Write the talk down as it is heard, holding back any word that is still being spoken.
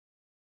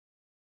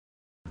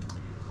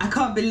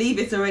can't believe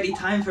it's already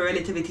time for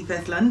Relativity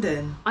Fest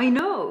London. I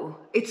know,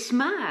 it's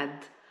mad.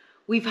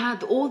 We've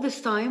had all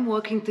this time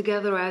working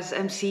together as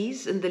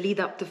MCs in the lead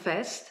up to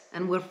Fest,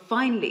 and we're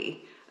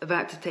finally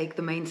about to take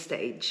the main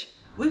stage.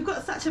 We've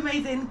got such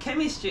amazing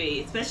chemistry,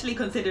 especially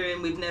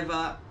considering we've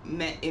never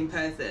met in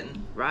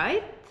person.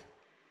 Right?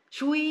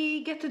 Shall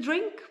we get a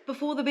drink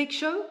before the big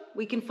show?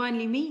 We can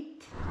finally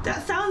meet.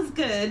 That sounds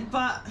good,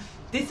 but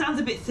this sounds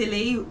a bit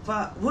silly,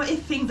 but what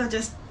if things are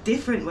just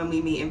different when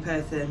we meet in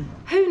person?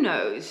 Who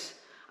knows?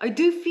 I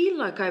do feel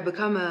like I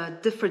become a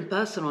different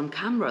person on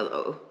camera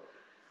though.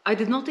 I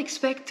did not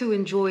expect to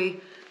enjoy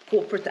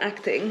corporate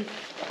acting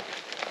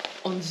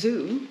on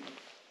Zoom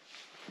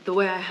the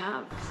way I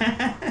have.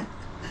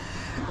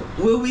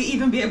 Will we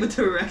even be able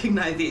to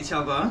recognize each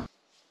other?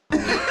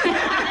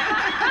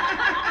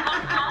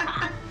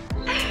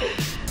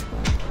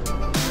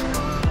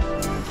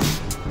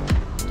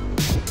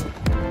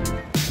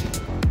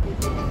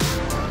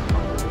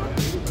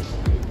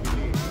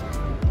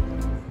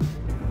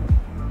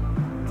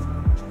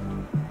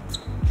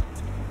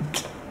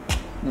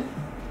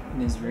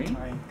 Nisreen?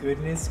 My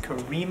goodness,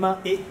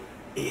 Karima, it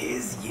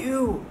is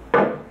you!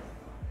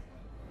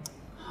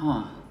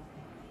 Huh.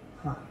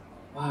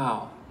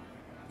 Wow.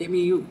 I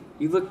mean,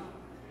 you look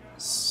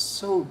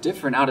so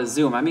different out of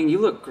Zoom. I mean, you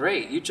look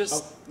great. You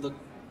just look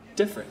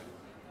different.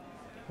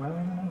 Well, I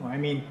don't know. I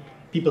mean,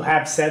 people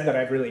have said that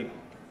I've really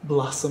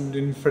blossomed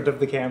in front of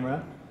the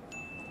camera.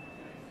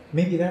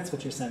 Maybe that's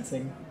what you're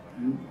sensing.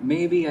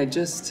 Maybe I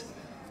just...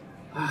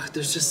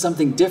 there's just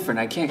something different.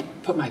 I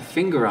can't put my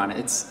finger on it.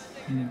 It's...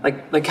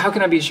 Like, how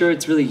can I be sure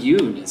it's really you,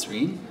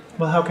 Nisreen?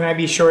 Well, how can I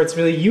be sure it's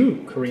really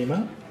you,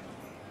 Karima?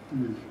 I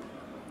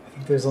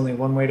think there's only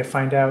one way to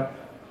find out.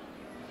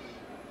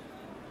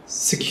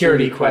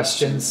 Security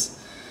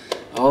questions.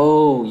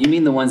 Oh, you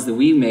mean the ones that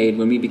we made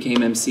when we became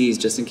MCs,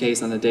 just in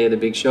case on the day of the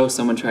big show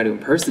someone tried to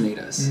impersonate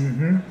us?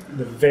 Mm-hmm.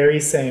 The very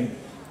same.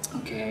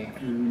 Okay.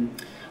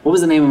 What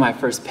was the name of my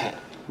first pet?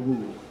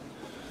 Ooh.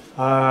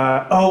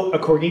 A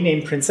corgi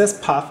named Princess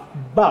Puff,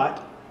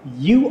 but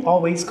you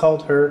always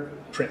called her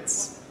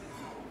Prince.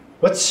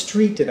 What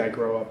street did I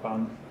grow up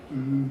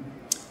on?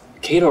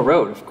 Cato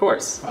Road, of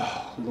course.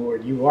 Oh,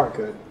 Lord, you are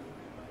good.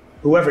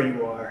 Whoever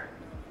you are.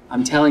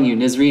 I'm telling you,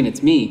 Nisreen,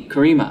 it's me,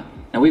 Karima.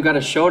 And we've got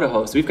a show to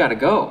host. We've got to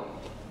go.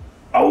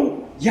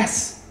 Oh,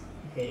 yes.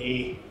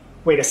 Hey,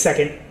 wait a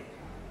second.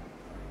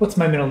 What's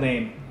my middle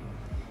name?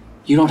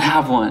 You don't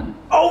have one.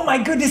 Oh my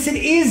goodness, it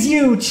is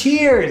you.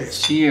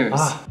 Cheers. Cheers.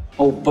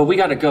 Oh, but we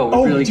got to go.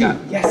 We really got.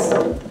 Yes.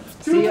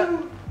 See ya.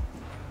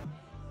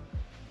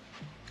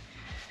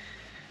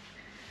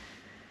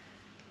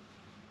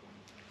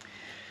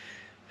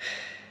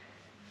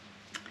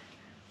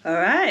 All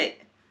right.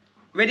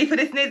 Ready for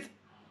this,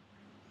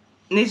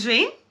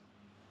 Nisreen?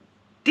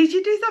 Did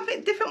you do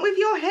something different with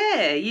your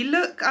hair? You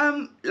look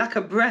like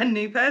a brand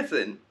new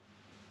person.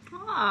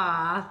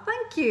 Ah,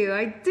 thank you.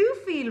 I do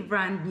feel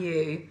brand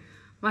new.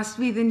 Must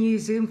be the new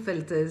Zoom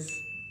filters.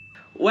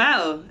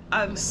 Wow.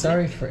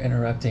 Sorry for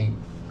interrupting.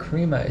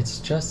 Karima, it's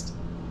just,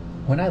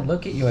 when I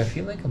look at you, I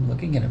feel like I'm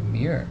looking in a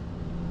mirror.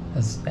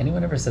 Has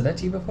anyone ever said that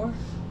to you before?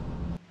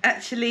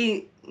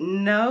 Actually,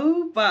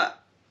 no,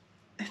 but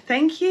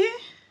thank you.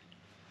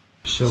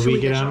 Shall we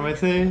get on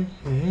with it?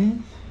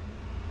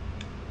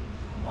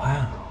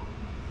 Wow.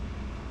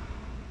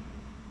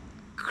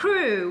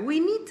 Crew,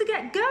 we need to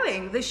get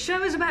going. The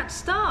show is about to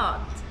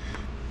start.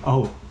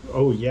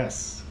 Oh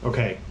yes.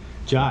 Okay.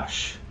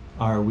 Josh,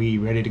 are we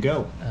ready to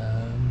go?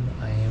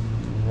 I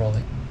am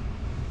rolling.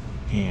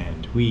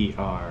 And we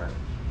are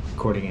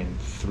recording in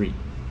 3,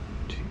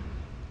 2.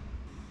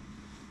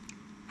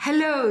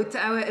 Hello to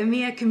our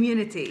EMEA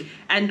community.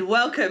 And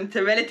welcome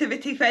to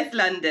Relativity Fest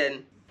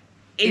London.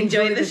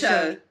 Enjoy the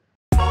show.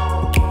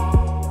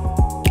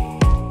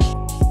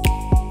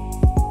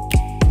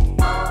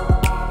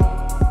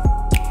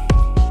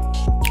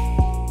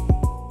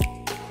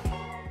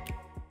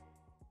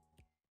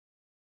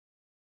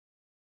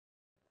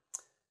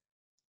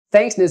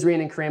 Thanks,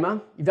 Nisreen and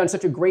Karima. You've done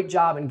such a great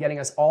job in getting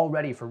us all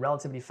ready for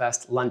Relativity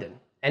Fest London.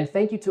 And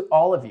thank you to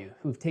all of you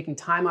who've taken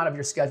time out of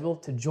your schedule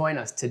to join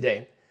us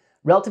today.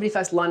 Relativity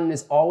Fest London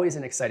is always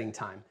an exciting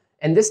time,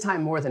 and this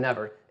time more than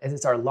ever, as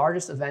it's our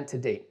largest event to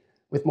date,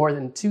 with more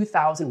than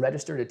 2,000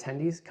 registered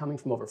attendees coming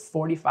from over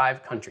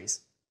 45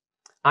 countries.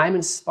 I'm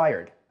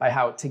inspired by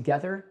how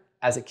together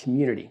as a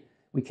community,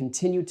 we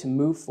continue to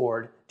move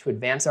forward to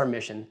advance our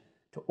mission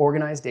to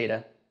organize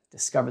data,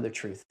 discover the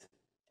truth,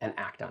 and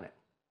act on it.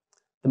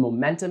 The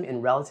momentum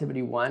in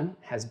Relativity One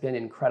has been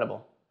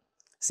incredible.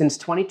 Since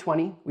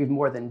 2020, we've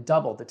more than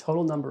doubled the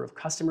total number of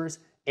customers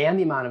and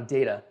the amount of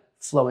data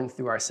flowing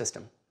through our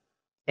system.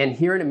 And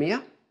here in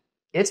EMEA,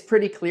 it's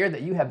pretty clear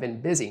that you have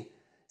been busy.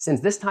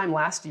 Since this time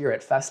last year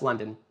at Fest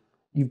London,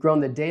 you've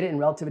grown the data in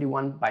Relativity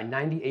One by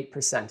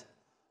 98%,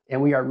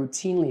 and we are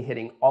routinely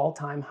hitting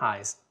all-time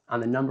highs on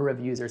the number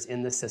of users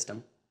in this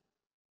system.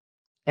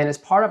 And as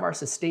part of our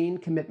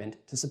sustained commitment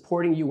to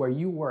supporting you where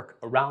you work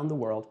around the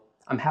world,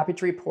 I'm happy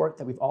to report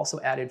that we've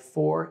also added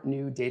 4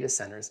 new data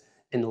centers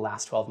in the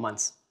last 12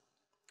 months.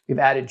 We've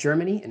added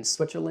Germany and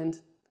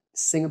Switzerland,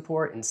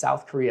 Singapore, and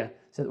South Korea,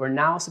 so that we're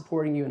now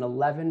supporting you in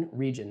 11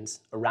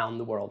 regions around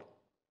the world.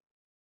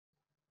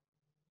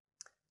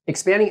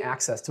 Expanding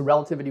access to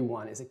Relativity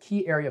One is a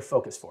key area of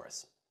focus for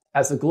us.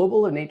 As the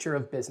global nature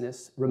of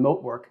business,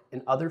 remote work,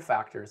 and other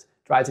factors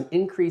drives an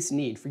increased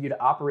need for you to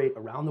operate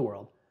around the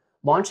world,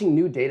 launching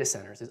new data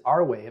centers is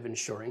our way of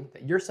ensuring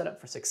that you're set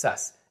up for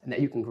success and that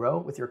you can grow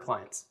with your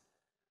clients.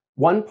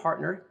 One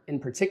partner in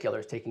particular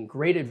is taking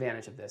great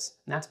advantage of this,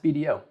 and that's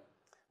BDO.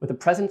 With a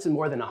presence in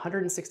more than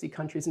 160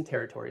 countries and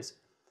territories,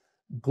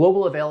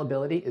 global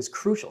availability is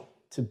crucial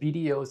to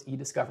BDO's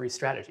e-discovery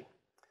strategy.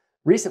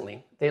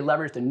 Recently, they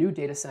leveraged a new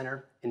data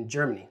center in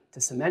Germany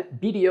to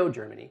cement BDO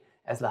Germany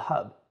as the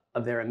hub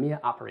of their EMEA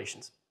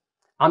operations.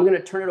 I'm going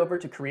to turn it over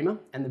to Karima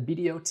and the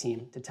BDO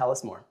team to tell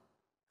us more.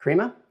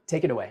 Karima,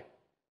 take it away.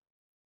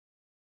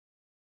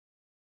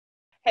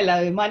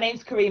 Hello, my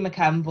name's Karima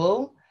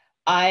Campbell.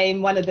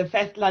 I'm one of the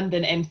Fest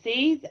London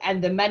MCs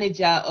and the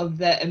manager of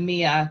the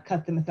EMEA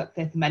Customer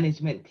Success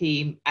Management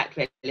team at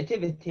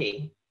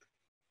Relativity.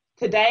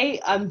 Today,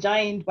 I'm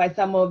joined by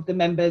some of the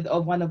members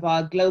of one of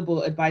our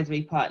global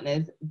advisory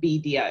partners,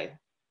 BDO.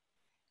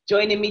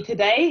 Joining me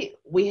today,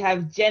 we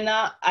have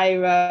Jenna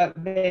Ira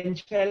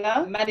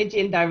Ventrella,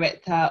 Managing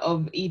Director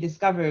of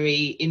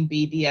eDiscovery in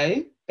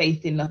BDO,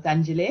 based in Los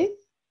Angeles.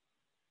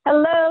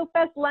 Hello,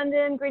 Fest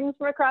London. Greetings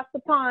from across the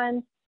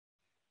pond.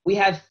 We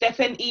have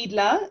Stefan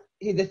Edler,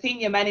 who's the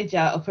Senior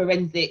Manager of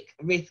Forensic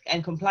Risk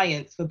and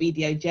Compliance for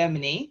BDO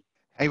Germany.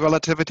 Hey,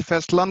 Relativity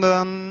Fest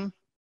London.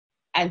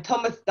 And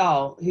Thomas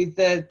Dahl, who's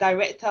the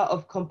Director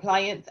of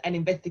Compliance and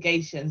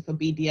Investigations for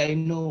BDO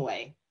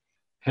Norway.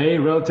 Hey,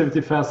 Relativity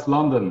Fest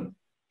London.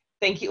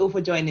 Thank you all for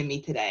joining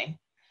me today.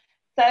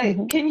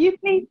 So can you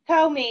please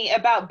tell me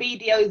about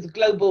BDO's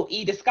global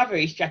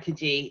e-discovery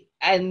strategy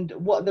and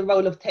what the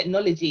role of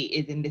technology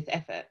is in this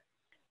effort?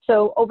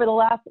 So over the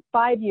last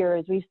 5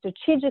 years, we've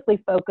strategically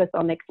focused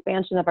on the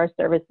expansion of our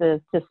services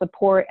to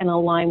support and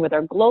align with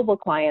our global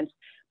clients,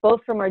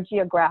 both from our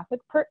geographic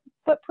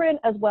footprint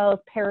as well as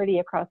parity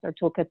across our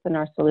toolkits and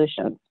our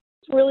solutions.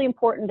 It's really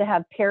important to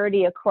have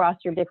parity across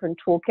your different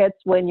toolkits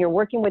when you're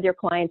working with your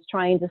clients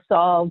trying to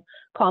solve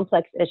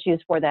complex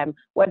issues for them,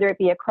 whether it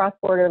be a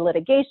cross-border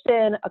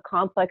litigation, a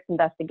complex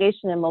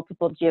investigation in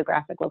multiple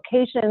geographic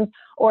locations,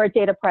 or a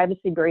data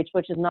privacy breach,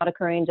 which is not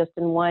occurring just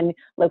in one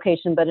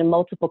location, but in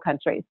multiple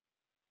countries.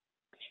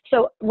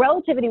 So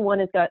Relativity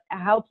One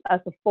helps us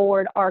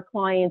afford our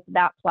clients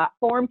that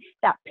platform,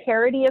 that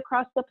parity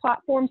across the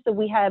platform, so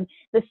we have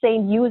the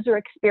same user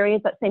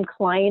experience, that same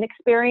client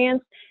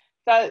experience.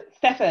 So,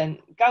 Stefan,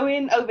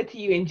 going over to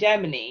you in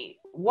Germany,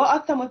 what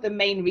are some of the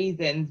main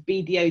reasons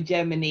BDO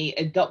Germany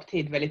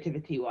adopted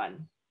Relativity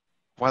One?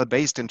 While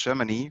based in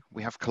Germany,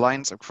 we have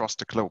clients across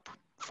the globe.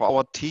 For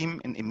our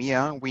team in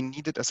EMEA, we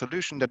needed a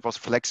solution that was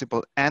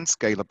flexible and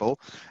scalable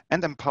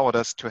and empowered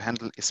us to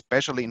handle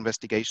especially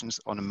investigations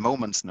on a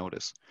moment's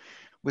notice.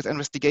 With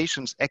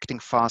investigations, acting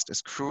fast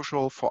is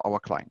crucial for our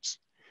clients.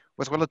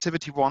 With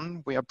Relativity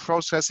One, we are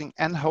processing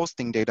and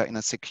hosting data in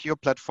a secure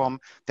platform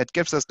that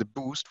gives us the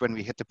boost when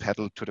we hit the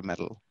pedal to the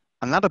metal.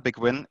 Another big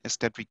win is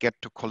that we get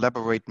to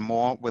collaborate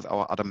more with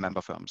our other member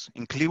firms,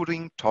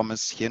 including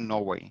Thomas here in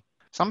Norway.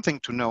 Something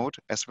to note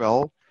as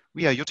well,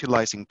 we are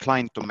utilizing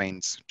client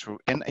domains to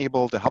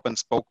enable the hub and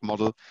spoke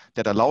model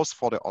that allows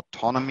for the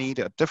autonomy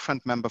that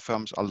different member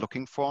firms are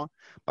looking for,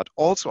 but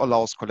also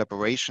allows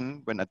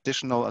collaboration when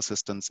additional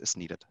assistance is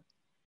needed.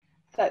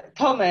 So,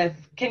 Thomas,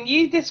 can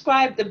you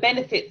describe the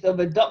benefits of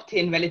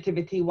adopting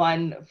Relativity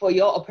One for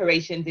your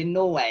operations in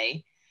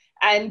Norway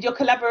and your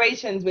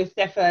collaborations with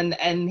Stefan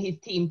and his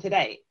team to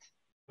date?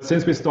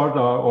 Since we started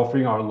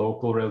offering our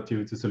local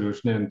relativity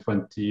solution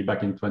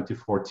back in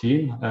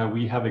 2014,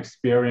 we have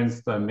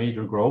experienced a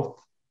major growth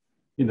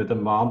in the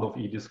demand of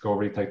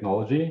e-discovery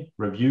technology,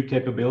 review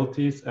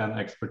capabilities, and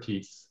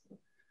expertise.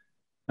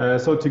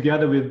 So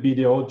together with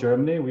BDO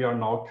Germany, we are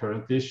now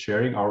currently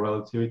sharing our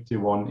Relativity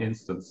One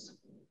instance.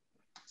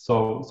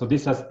 So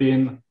this has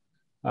been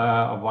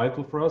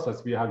vital for us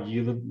as we have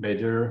yielded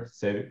major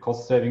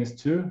cost savings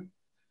too.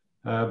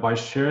 By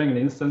sharing an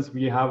instance,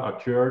 we have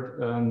accrued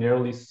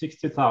nearly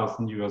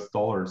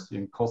 $60,000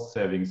 in cost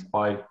savings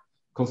by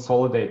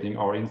consolidating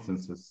our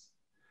instances.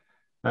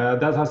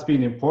 That has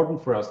been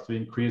important for us to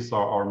increase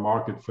our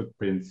market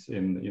footprints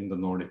in the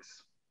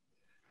Nordics.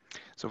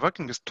 So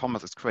working with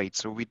Thomas is great.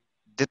 So we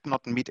did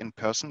not meet in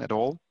person at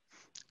all.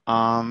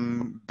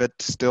 But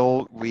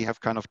still, we have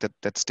kind of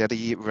that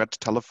steady red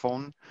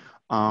telephone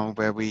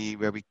where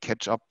we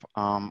catch up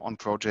on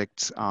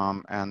projects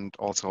and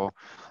also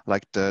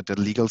like the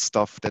legal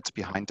stuff that's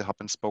behind the hub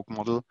and spoke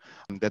model.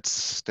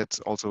 That's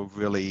also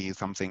really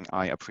something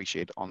I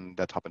appreciate on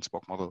that hub and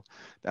spoke model,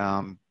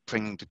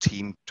 bringing the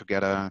team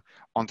together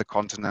on the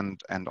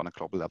continent and on a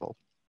global level.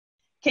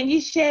 Can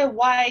you share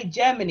why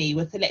Germany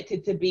was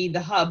selected to be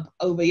the hub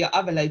over your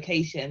other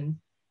locations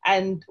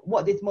and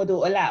what this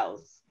model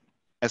allows?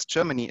 As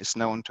Germany is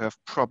known to have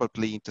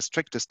probably the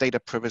strictest data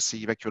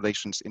privacy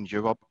regulations in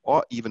Europe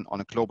or even on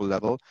a global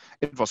level,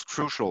 it was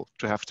crucial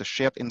to have the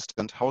shared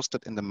instance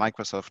hosted in the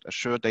Microsoft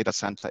Azure data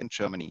center in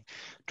Germany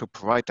to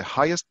provide the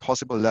highest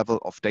possible level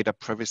of data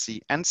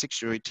privacy and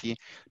security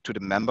to the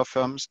member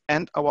firms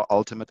and our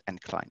ultimate end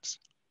clients.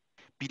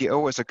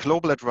 BDO is a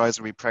global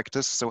advisory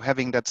practice, so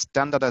having that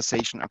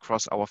standardization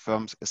across our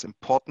firms is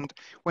important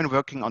when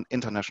working on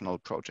international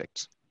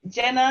projects.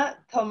 Jenna,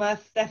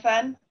 Thomas,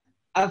 Stefan,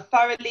 I've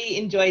thoroughly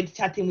enjoyed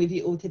chatting with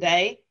you all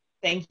today.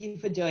 Thank you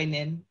for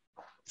joining.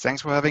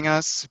 Thanks for having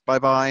us.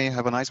 Bye-bye.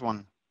 Have a nice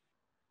one.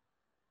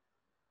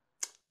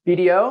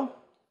 BDO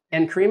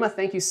and Karima,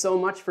 thank you so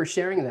much for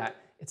sharing that.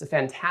 It's a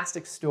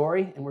fantastic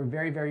story, and we're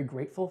very, very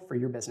grateful for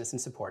your business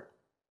and support.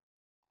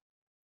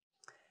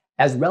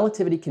 As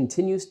Relativity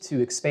continues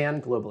to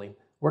expand globally,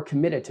 we're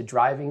committed to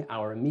driving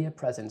our EMEA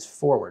presence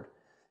forward,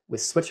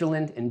 with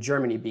Switzerland and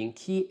Germany being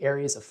key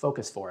areas of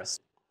focus for us.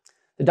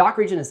 The DACH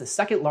region is the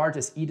second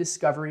largest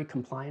e-discovery,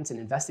 compliance, and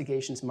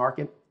investigations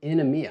market in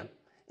EMEA,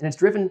 and it's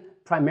driven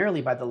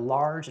primarily by the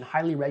large and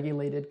highly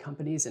regulated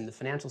companies in the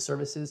financial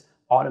services,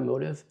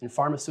 automotive, and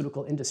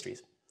pharmaceutical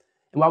industries.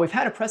 And while we've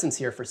had a presence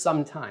here for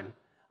some time,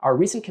 our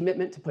recent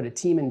commitment to put a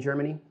team in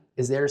Germany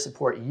is there to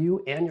support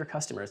you and your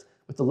customers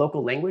with the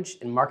local language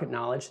and market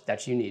knowledge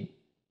that you need.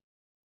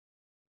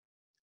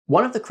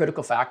 One of the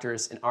critical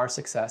factors in our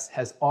success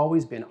has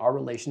always been our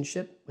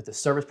relationship with the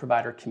service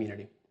provider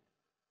community.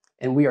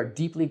 And we are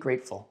deeply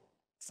grateful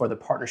for the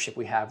partnership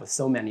we have with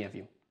so many of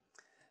you.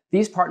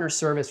 These partners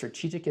serve as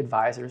strategic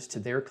advisors to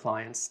their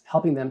clients,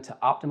 helping them to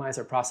optimize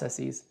their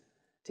processes,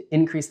 to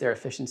increase their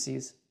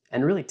efficiencies,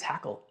 and really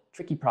tackle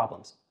tricky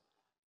problems.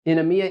 In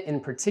EMEA in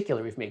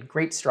particular, we've made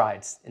great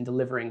strides in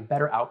delivering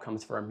better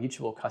outcomes for our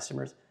mutual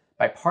customers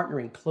by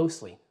partnering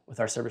closely with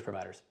our service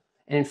providers.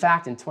 And in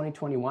fact, in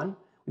 2021,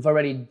 we've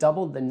already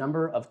doubled the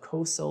number of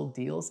co-sold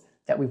deals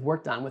that we've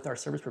worked on with our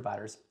service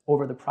providers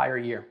over the prior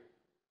year.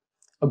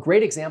 A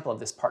great example of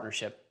this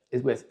partnership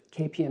is with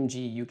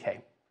KPMG UK.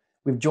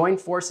 We've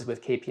joined forces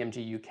with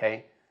KPMG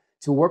UK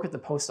to work with the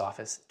Post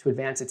Office to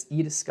advance its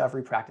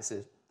e-discovery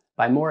practices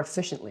by more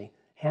efficiently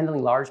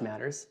handling large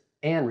matters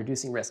and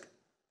reducing risk.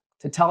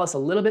 To tell us a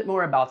little bit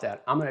more about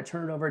that, I'm going to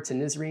turn it over to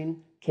Nisreen,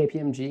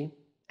 KPMG,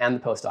 and the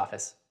Post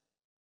Office.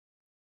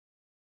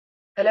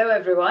 Hello,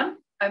 everyone.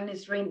 I'm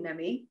Nisreen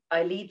Nemi.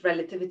 I lead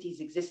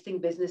Relativity's existing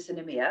business in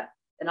EMEA,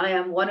 and I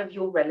am one of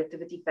your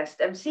Relativity Fest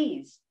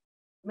MCs.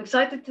 I'm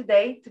excited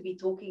today to be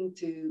talking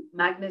to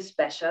Magnus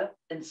Bescher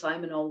and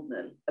Simon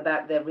Oldnell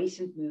about their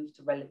recent move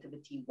to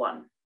Relativity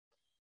One.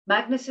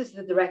 Magnus is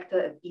the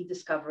Director of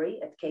e-discovery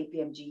at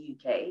KPMG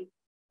UK,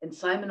 and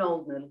Simon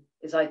Oldnell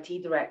is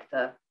IT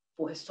Director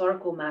for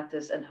Historical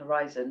Matters and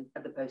Horizon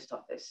at the Post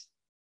Office.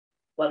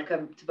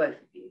 Welcome to both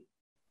of you.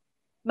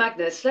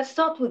 Magnus, let's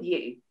start with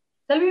you.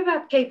 Tell me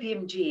about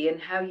KPMG and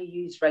how you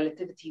use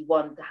Relativity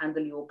One to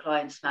handle your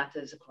clients'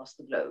 matters across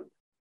the globe.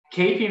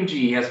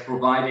 KPMG has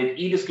provided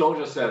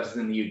e-disclosure services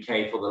in the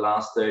UK for the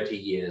last 30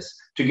 years.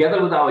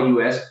 Together with our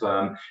US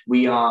firm,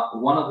 we are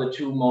one of the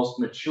two most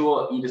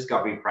mature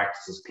e-discovery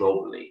practices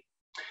globally.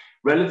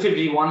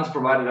 Relativity One has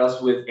provided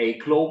us with a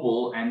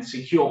global and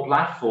secure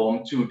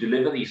platform to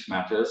deliver these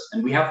matters,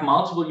 and we have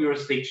multiple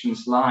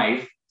jurisdictions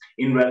live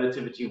in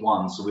Relativity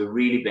One, so we're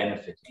really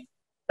benefiting.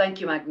 Thank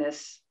you,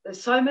 Magnus.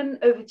 Simon,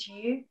 over to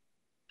you.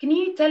 Can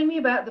you tell me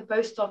about the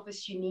Post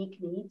Office unique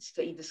needs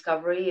to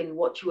e-discovery and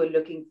what you are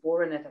looking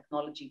for in a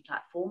technology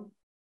platform?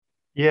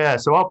 Yeah,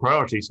 so our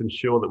priority is to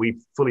ensure that we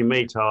fully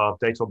meet our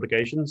data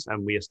obligations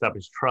and we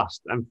establish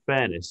trust and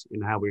fairness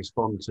in how we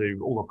respond to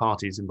all the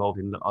parties involved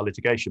in our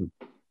litigation.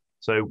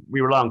 So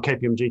we rely on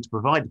KPMG to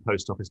provide the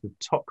Post Office with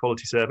top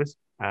quality service,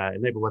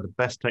 enabled by the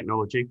best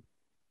technology.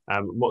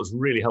 What was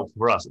really helpful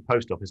for us at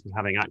Post Office was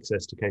having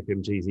access to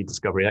KPMG's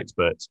e-discovery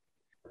experts.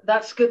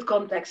 That's good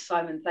context,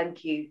 Simon.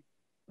 Thank you.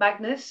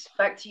 Magnus,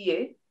 back to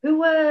you. Who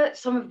were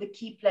some of the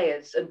key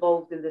players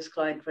involved in this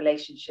client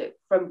relationship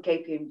from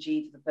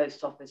KPMG to the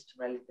Post Office to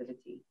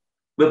Relativity?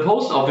 The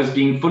Post Office,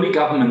 being fully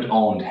government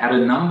owned, had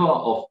a number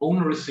of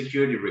onerous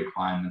security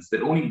requirements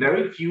that only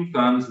very few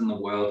firms in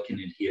the world can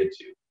adhere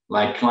to,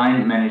 like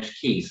client managed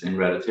keys in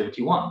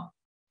Relativity One.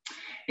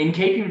 In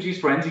KPMG's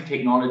forensic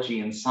technology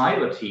and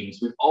cyber teams,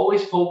 we've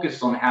always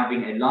focused on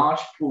having a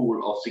large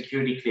pool of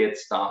security cleared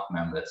staff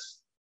members.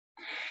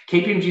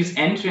 KPMG's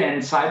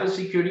end-to-end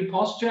cybersecurity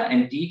posture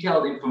and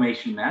detailed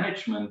information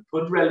management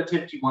put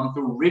Relativity One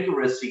through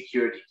rigorous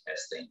security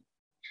testing.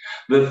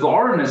 The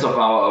thoroughness of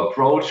our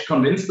approach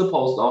convinced the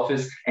Post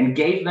Office and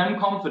gave them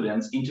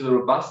confidence into the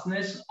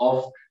robustness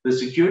of the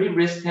security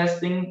risk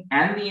testing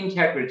and the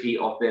integrity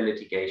of their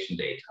litigation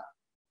data.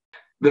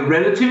 The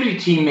Relativity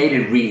team made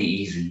it really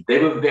easy. They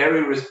were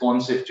very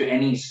responsive to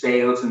any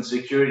sales and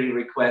security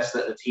requests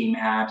that the team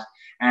had,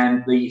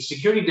 and the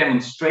security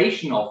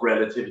demonstration of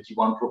Relativity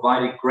One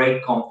provided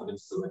great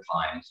confidence to the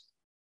client.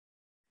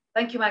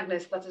 Thank you,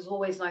 Magnus. That is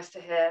always nice to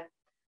hear.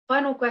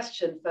 Final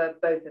question for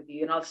both of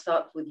you, and I'll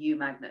start with you,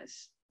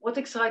 Magnus. What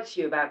excites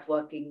you about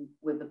working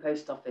with the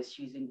Post Office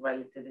using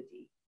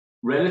Relativity?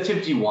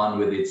 Relativity One,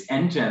 with its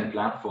end-to-end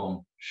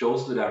platform,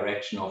 shows the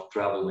direction of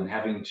travel when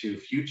having to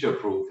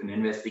future-proof an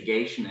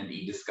investigation and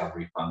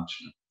e-discovery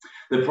function.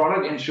 The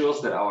product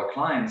ensures that our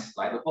clients,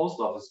 like the post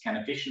office, can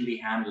efficiently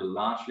handle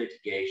large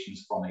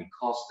litigations from a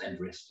cost and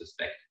risk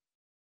perspective.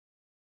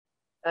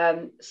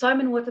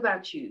 Simon, what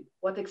about you?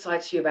 What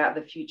excites you about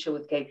the future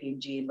with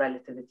KPMG and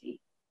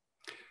Relativity?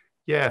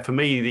 Yeah, for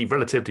me, the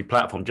Relativity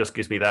platform just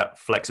gives me that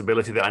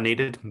flexibility that I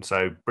needed.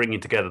 So bringing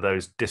together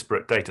those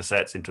disparate data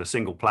sets into a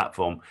single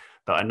platform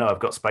that I know I've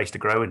got space to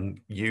grow and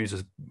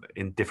use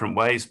in different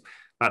ways,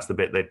 that's the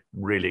bit that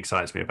really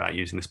excites me about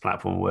using this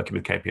platform and working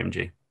with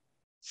KPMG.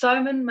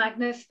 Simon,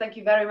 Magnus, thank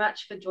you very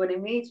much for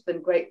joining me. It's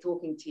been great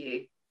talking to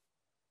you.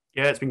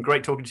 Yeah, it's been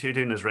great talking to you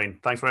too,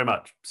 Nazreen. Thanks very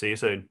much. See you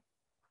soon.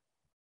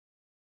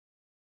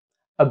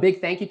 A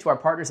big thank you to our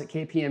partners at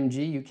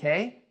KPMG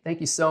UK. Thank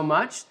you so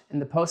much. And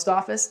the post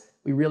office,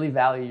 we really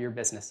value your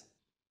business.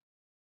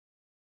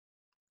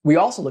 We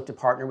also look to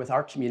partner with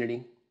our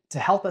community to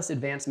help us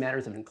advance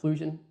matters of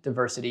inclusion,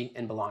 diversity,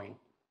 and belonging.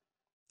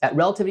 At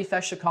Relativity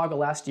Fest Chicago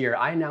last year,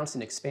 I announced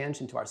an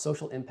expansion to our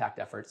social impact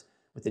efforts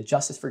with the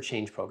Justice for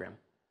Change program,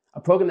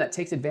 a program that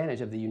takes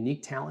advantage of the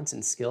unique talents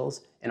and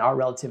skills in our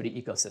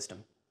relativity ecosystem.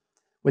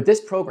 With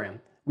this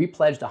program, we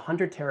pledged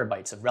 100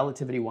 terabytes of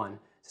Relativity One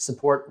to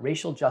support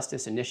racial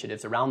justice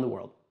initiatives around the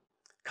world.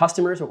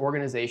 Customers or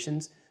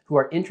organizations who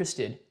are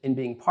interested in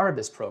being part of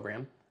this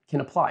program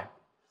can apply.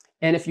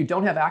 And if you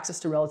don't have access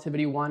to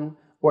Relativity One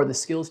or the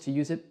skills to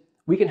use it,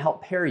 we can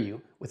help pair you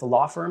with a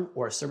law firm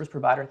or a service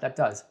provider that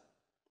does.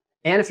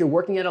 And if you're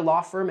working at a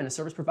law firm and a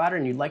service provider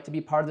and you'd like to be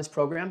part of this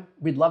program,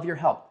 we'd love your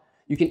help.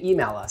 You can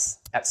email us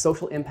at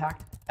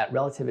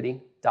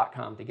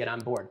socialimpact@relativity.com to get on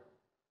board.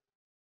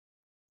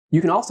 You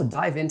can also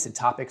dive into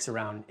topics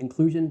around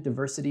inclusion,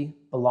 diversity,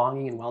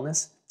 belonging, and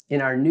wellness in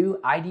our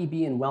new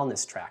IDB and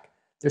Wellness track.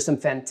 There's some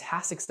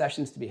fantastic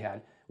sessions to be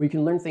had where you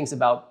can learn things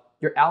about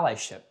your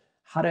allyship,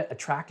 how to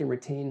attract and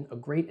retain a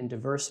great and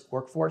diverse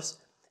workforce,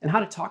 and how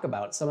to talk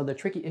about some of the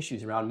tricky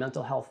issues around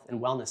mental health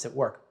and wellness at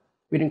work.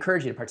 We'd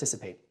encourage you to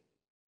participate.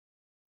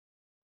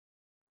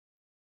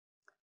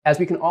 As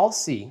we can all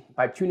see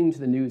by tuning to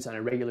the news on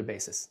a regular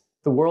basis,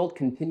 the world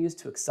continues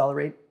to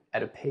accelerate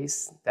at a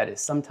pace that is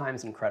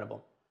sometimes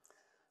incredible.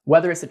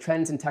 Whether it's the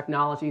trends in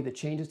technology, the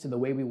changes to the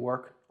way we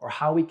work, or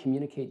how we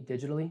communicate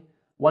digitally,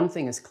 one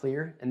thing is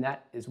clear, and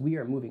that is we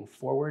are moving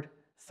forward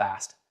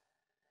fast.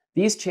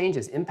 These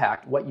changes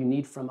impact what you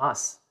need from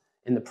us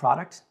in the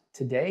product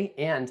today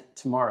and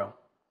tomorrow.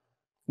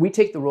 We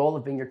take the role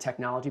of being your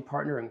technology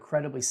partner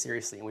incredibly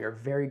seriously, and we are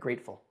very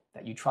grateful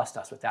that you trust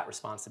us with that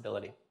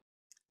responsibility.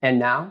 And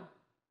now,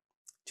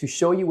 to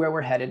show you where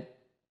we're headed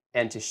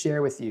and to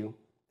share with you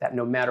that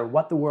no matter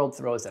what the world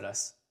throws at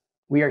us,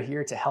 we are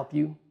here to help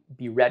you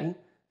be ready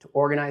to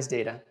organize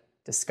data,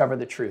 discover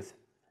the truth,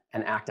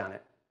 and act on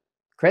it.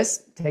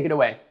 Chris, take it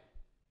away.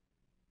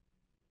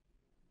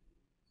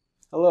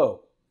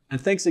 Hello,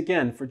 and thanks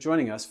again for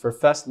joining us for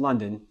Fest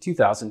London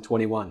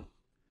 2021.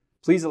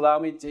 Please allow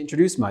me to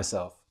introduce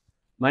myself.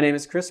 My name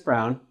is Chris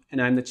Brown,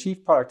 and I'm the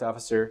Chief Product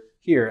Officer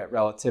here at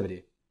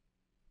Relativity.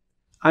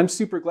 I'm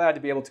super glad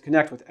to be able to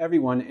connect with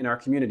everyone in our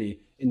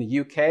community in the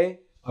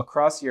UK,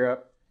 across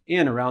Europe,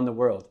 and around the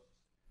world,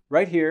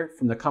 right here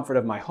from the comfort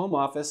of my home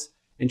office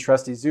and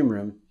trusty Zoom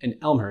room in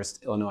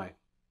Elmhurst, Illinois.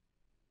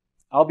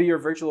 I'll be your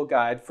virtual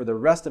guide for the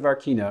rest of our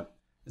keynote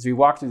as we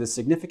walk through the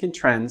significant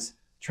trends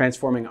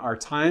transforming our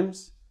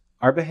times,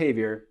 our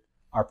behavior,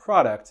 our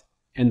product,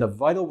 and the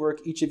vital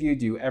work each of you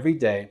do every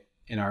day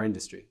in our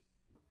industry.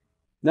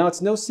 Now,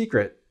 it's no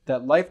secret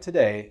that life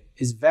today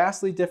is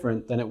vastly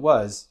different than it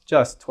was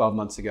just 12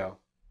 months ago.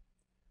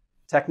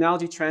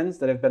 Technology trends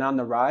that have been on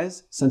the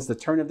rise since the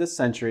turn of this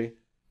century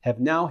have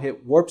now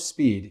hit warp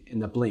speed in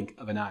the blink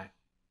of an eye.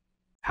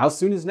 How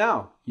soon is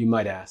now, you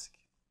might ask?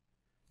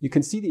 You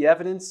can see the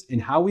evidence in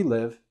how we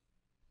live,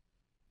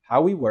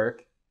 how we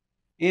work,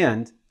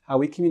 and how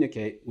we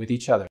communicate with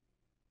each other.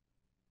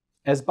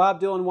 As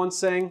Bob Dylan once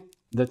sang,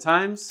 the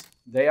times,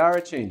 they are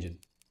a-changin'.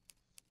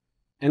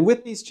 And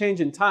with these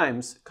changing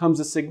times comes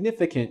a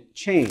significant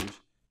change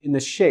in the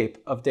shape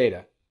of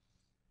data.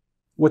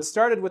 What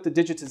started with the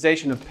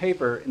digitization of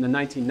paper in the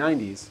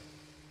 1990s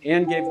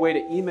and gave way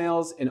to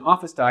emails and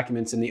office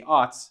documents in the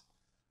aughts,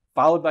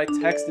 followed by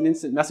text and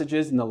instant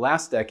messages in the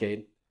last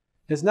decade,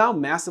 has now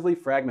massively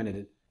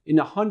fragmented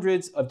into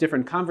hundreds of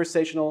different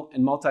conversational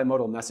and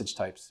multimodal message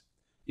types,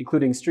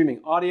 including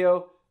streaming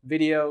audio,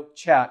 video,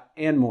 chat,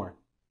 and more.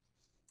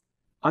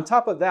 On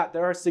top of that,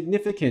 there are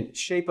significant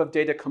shape of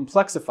data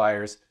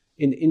complexifiers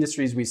in the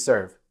industries we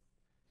serve,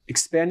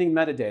 expanding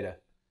metadata,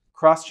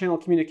 cross-channel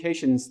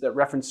communications that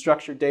reference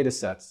structured data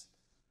sets,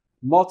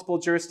 multiple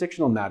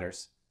jurisdictional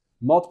matters,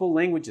 multiple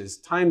languages,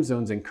 time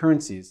zones, and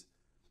currencies,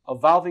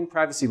 evolving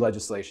privacy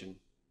legislation,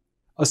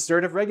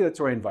 assertive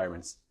regulatory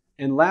environments,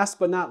 and last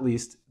but not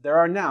least, there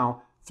are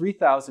now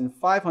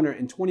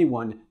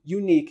 3,521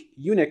 unique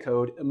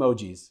Unicode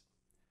emojis,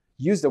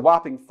 used a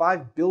whopping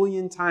 5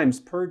 billion times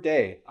per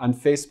day on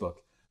Facebook,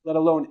 let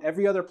alone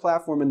every other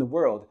platform in the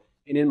world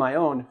and in my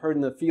own Heard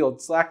in the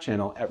Field Slack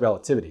channel at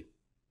Relativity.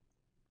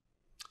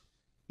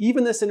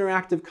 Even this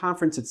interactive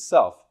conference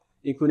itself,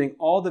 including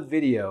all the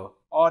video,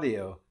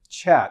 audio,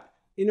 chat,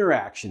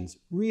 interactions,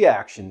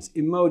 reactions,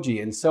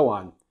 emoji, and so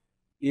on,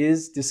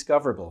 is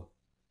discoverable.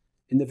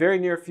 In the very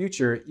near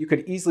future, you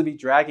could easily be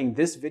dragging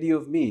this video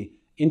of me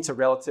into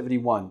Relativity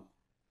One,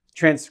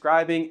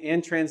 transcribing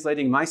and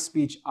translating my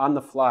speech on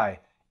the fly,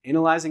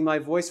 analyzing my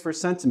voice for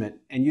sentiment,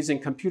 and using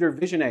computer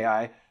vision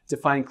AI to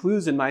find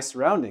clues in my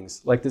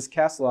surroundings, like this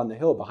castle on the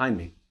hill behind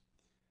me.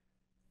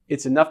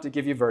 It's enough to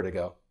give you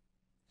vertigo.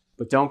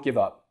 But don't give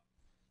up.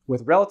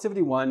 With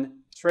Relativity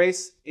One,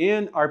 Trace,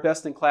 and our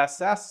best-in-class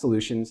SaaS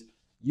solutions,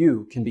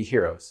 you can be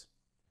heroes.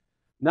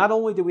 Not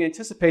only do we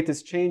anticipate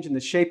this change in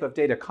the shape of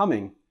data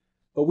coming,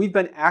 but we've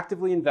been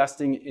actively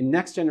investing in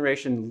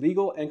next-generation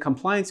legal and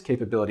compliance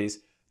capabilities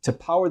to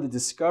power the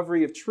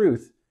discovery of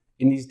truth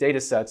in these data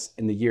sets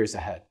in the years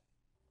ahead.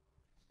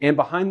 And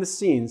behind the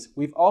scenes,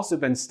 we've also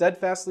been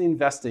steadfastly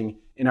investing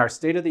in our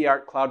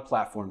state-of-the-art cloud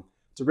platform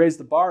to raise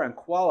the bar on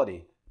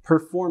quality,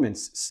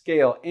 performance,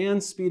 scale,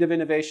 and speed of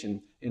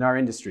innovation in our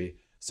industry,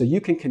 so you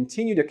can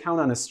continue to count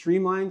on a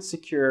streamlined,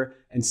 secure,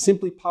 and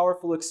simply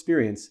powerful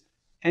experience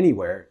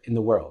anywhere in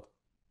the world.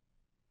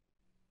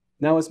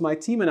 Now, as my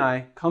team and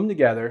I come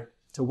together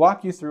to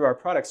walk you through our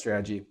product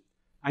strategy,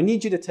 I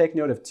need you to take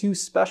note of two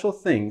special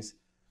things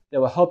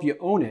that will help you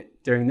own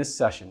it during this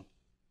session.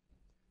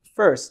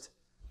 First,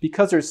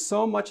 because there's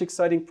so much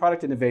exciting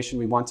product innovation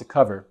we want to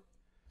cover,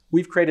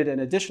 we've created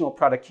an additional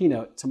product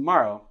keynote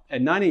tomorrow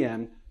at 9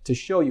 a.m. to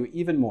show you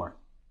even more.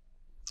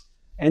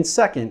 And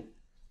second,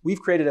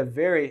 we've created a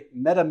very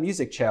meta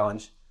music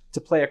challenge to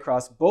play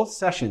across both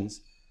sessions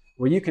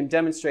where you can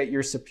demonstrate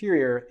your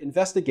superior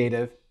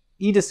investigative,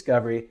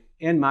 e-discovery,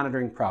 and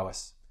monitoring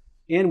prowess,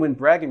 and win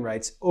bragging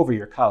rights over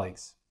your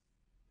colleagues.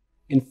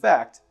 In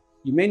fact,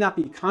 you may not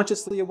be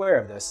consciously aware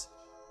of this,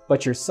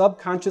 but your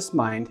subconscious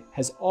mind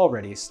has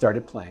already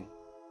started playing.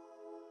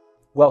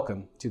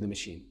 Welcome to the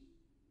machine.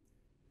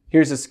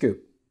 Here's a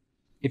scoop.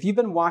 If you've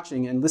been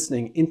watching and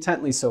listening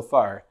intently so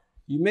far,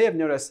 you may have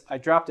noticed I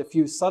dropped a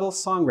few subtle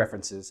song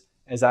references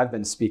as I've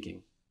been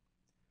speaking.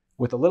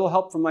 With a little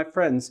help from my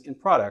friends in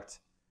product,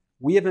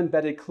 we have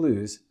embedded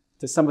clues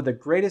to some of the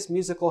greatest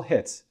musical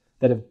hits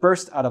that have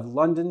burst out of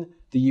London,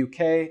 the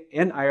UK,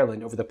 and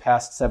Ireland over the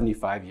past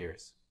 75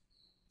 years.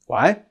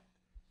 Why?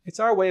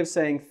 It's our way of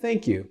saying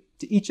thank you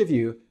to each of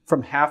you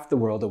from half the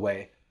world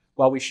away,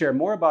 while we share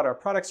more about our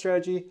product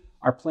strategy,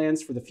 our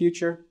plans for the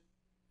future,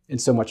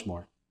 and so much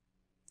more.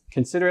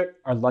 Consider it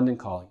our London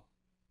calling.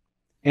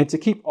 And to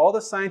keep all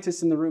the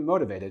scientists in the room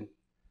motivated,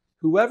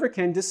 whoever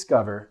can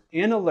discover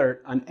and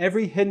alert on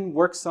every hidden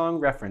work song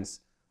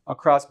reference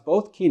across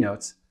both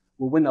keynotes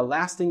will win the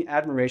lasting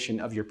admiration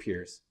of your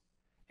peers,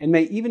 and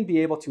may even be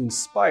able to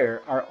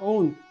inspire our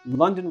own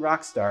London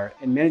rock star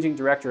and managing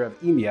director of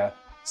EMEA,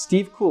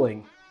 Steve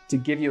Cooling, to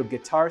give you a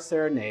guitar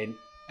serenade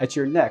at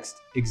your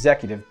next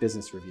executive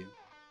business review.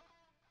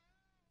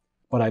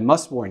 But I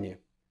must warn you,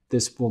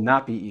 this will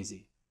not be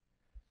easy.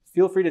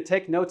 Feel free to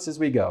take notes as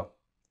we go.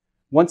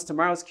 Once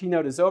tomorrow's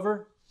keynote is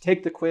over,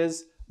 take the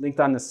quiz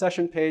linked on the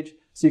session page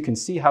so you can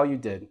see how you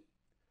did.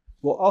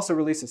 We'll also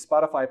release a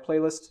Spotify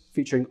playlist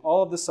featuring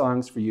all of the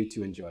songs for you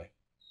to enjoy.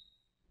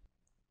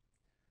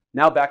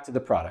 Now back to the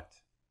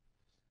product.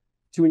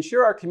 To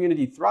ensure our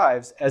community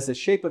thrives as the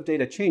shape of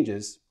data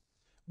changes,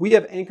 we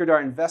have anchored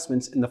our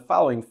investments in the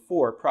following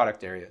 4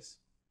 product areas.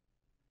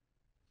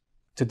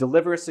 To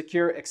deliver a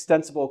secure,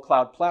 extensible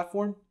cloud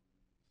platform,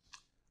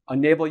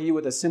 enable you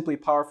with a simply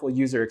powerful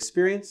user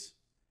experience,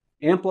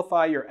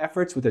 amplify your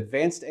efforts with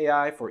advanced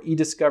AI for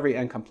e-discovery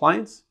and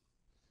compliance,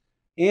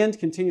 and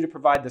continue to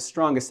provide the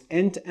strongest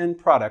end-to-end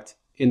product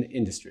in the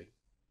industry.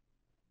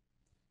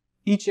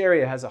 Each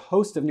area has a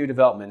host of new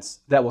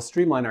developments that will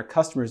streamline our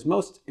customers'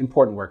 most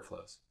important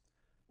workflows.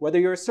 Whether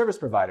you're a service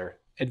provider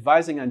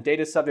advising on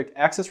data subject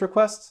access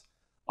requests,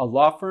 a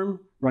law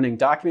firm running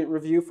document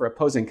review for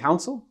opposing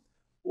counsel,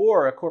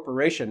 or a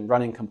corporation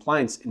running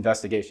compliance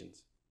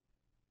investigations.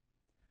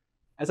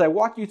 As I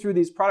walk you through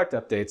these product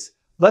updates,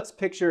 let's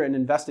picture an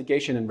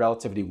investigation in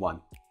Relativity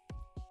One.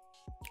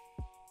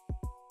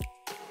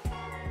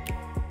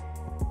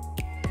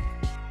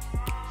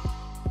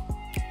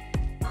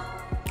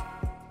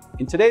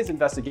 In today's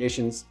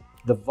investigations,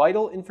 the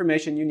vital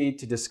information you need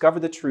to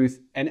discover the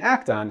truth and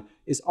act on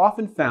is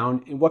often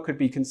found in what could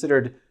be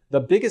considered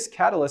the biggest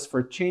catalyst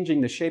for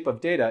changing the shape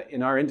of data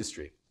in our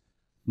industry,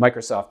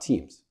 Microsoft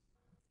Teams.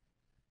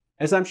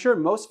 As I'm sure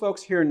most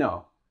folks here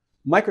know,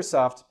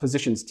 Microsoft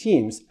positions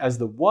Teams as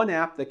the one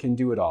app that can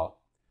do it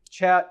all: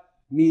 chat,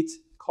 meet,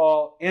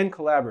 call, and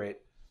collaborate,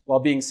 while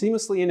being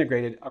seamlessly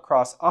integrated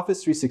across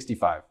Office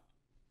 365.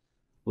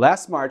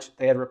 Last March,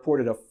 they had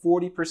reported a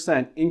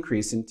 40%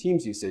 increase in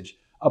Teams usage,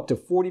 up to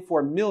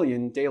 44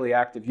 million daily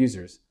active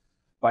users.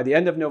 By the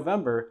end of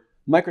November,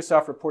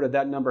 Microsoft reported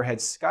that number had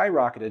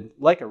skyrocketed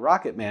like a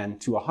rocket man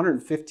to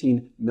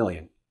 115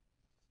 million.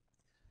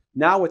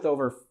 Now, with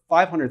over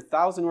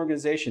 500,000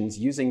 organizations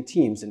using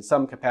Teams in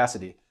some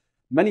capacity,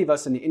 many of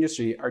us in the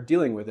industry are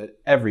dealing with it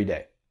every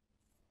day.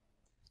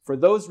 For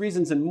those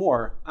reasons and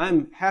more,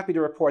 I'm happy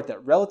to report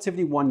that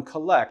Relativity One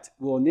Collect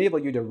will enable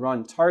you to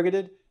run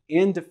targeted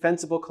and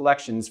defensible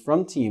collections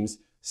from teams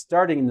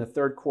starting in the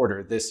third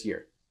quarter this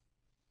year.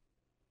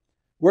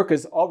 Work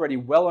is already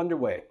well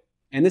underway,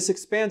 and this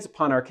expands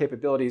upon our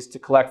capabilities to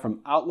collect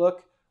from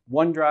Outlook,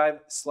 OneDrive,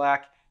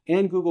 Slack,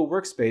 and Google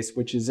Workspace,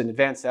 which is in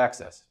advanced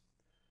access.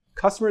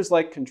 Customers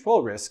like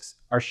Control Risks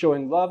are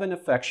showing love and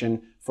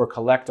affection for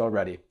Collect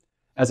already,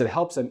 as it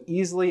helps them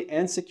easily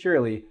and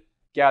securely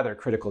gather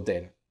critical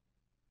data.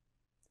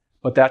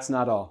 But that's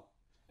not all.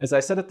 As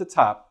I said at the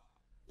top,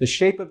 the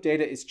shape of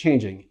data is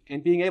changing,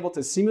 and being able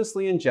to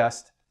seamlessly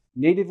ingest,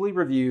 natively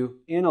review,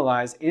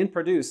 analyze, and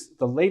produce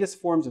the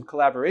latest forms of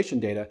collaboration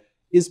data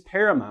is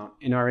paramount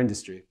in our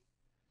industry.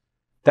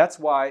 That's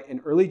why in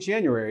early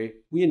January,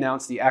 we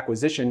announced the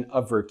acquisition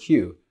of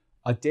Verque,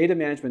 a data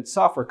management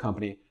software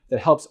company that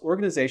helps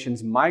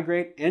organizations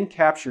migrate and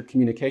capture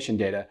communication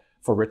data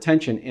for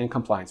retention and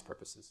compliance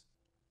purposes.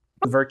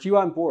 With Verque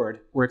on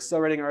board, we're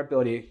accelerating our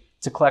ability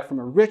to collect from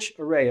a rich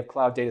array of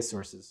cloud data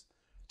sources,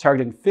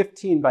 targeting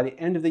 15 by the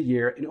end of the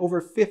year and over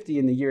 50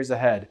 in the years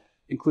ahead,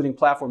 including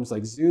platforms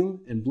like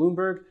Zoom and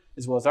Bloomberg,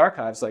 as well as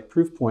archives like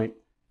Proofpoint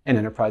and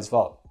Enterprise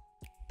Vault.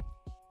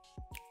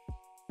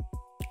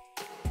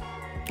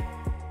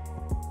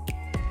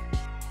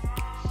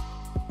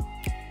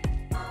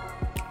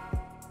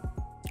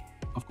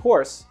 Of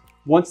course,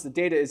 once the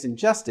data is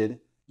ingested,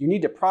 you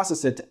need to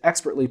process it to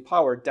expertly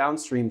power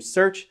downstream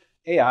search,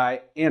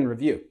 AI, and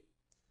review.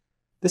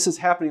 This is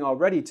happening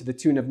already to the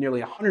tune of nearly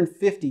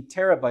 150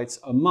 terabytes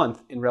a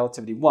month in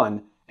Relativity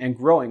One and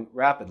growing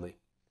rapidly.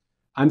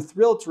 I'm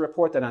thrilled to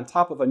report that on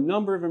top of a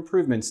number of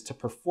improvements to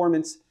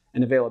performance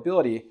and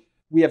availability,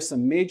 we have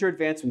some major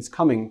advancements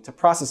coming to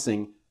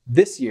processing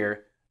this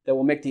year that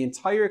will make the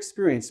entire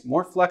experience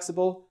more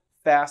flexible,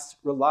 fast,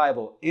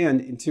 reliable,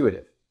 and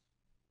intuitive.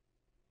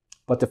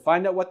 But to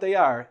find out what they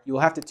are, you'll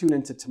have to tune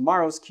into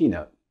tomorrow's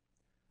keynote.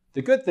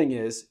 The good thing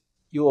is,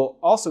 you'll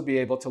also be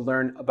able to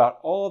learn about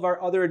all of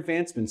our other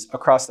advancements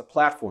across the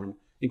platform,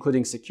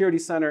 including Security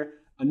Center,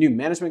 a new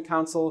management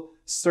console,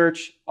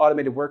 search,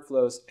 automated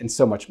workflows, and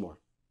so much more.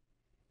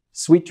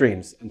 Sweet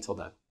dreams until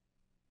then.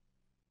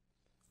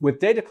 With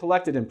data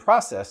collected and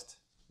processed,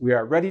 we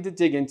are ready to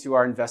dig into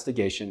our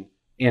investigation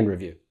and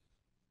review.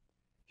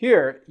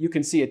 Here, you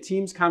can see a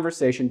team's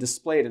conversation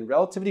displayed in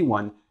Relativity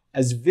One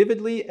as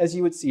vividly as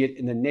you would see it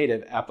in the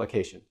native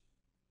application.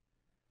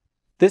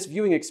 This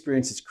viewing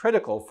experience is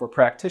critical for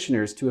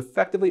practitioners to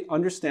effectively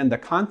understand the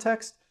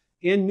context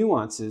and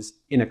nuances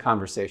in a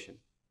conversation.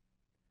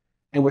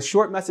 And with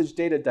short message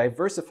data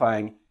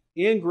diversifying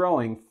and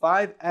growing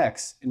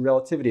 5x in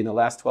relativity in the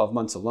last 12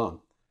 months alone,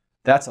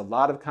 that's a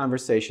lot of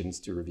conversations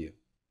to review.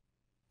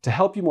 To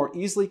help you more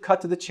easily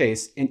cut to the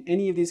chase in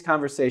any of these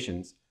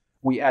conversations,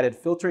 we added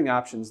filtering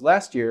options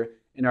last year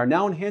and are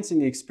now enhancing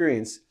the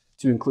experience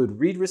to include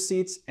read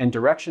receipts and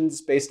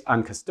directions based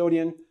on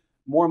custodian,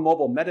 more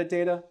mobile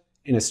metadata,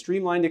 and a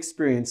streamlined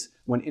experience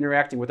when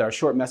interacting with our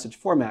short message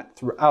format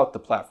throughout the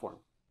platform.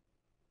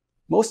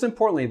 Most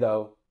importantly,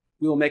 though,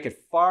 we will make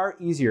it far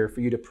easier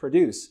for you to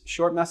produce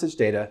short message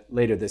data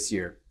later this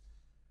year.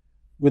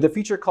 With a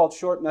feature called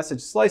short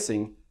message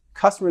slicing,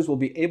 customers will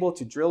be able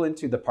to drill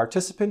into the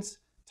participants,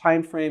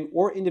 time frame,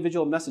 or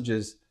individual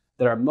messages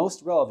that are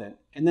most relevant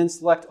and then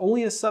select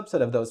only a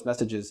subset of those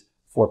messages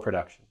for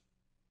production.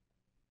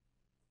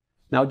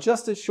 Now,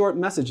 just as short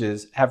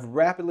messages have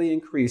rapidly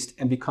increased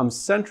and become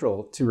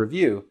central to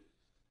review,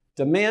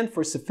 demand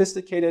for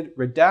sophisticated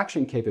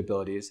redaction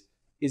capabilities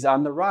is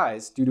on the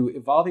rise due to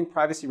evolving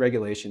privacy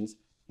regulations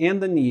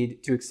and the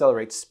need to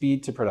accelerate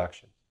speed to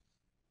production.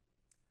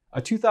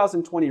 A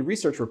 2020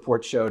 research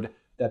report showed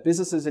that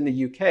businesses in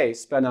the UK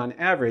spend on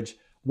average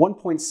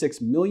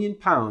 £1.6 million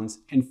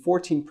and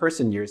 14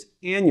 person years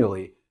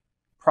annually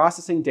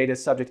processing data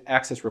subject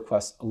access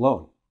requests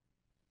alone.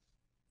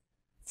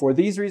 For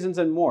these reasons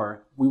and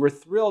more, we were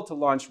thrilled to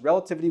launch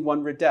Relativity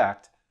One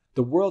Redact,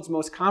 the world's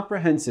most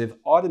comprehensive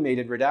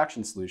automated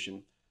redaction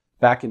solution,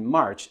 back in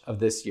March of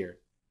this year.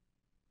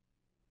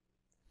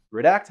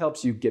 Redact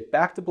helps you get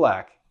back to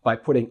black by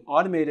putting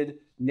automated,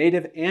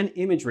 native, and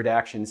image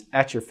redactions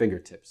at your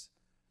fingertips,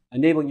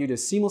 enabling you to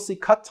seamlessly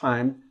cut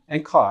time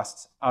and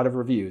costs out of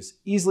reviews,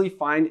 easily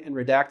find and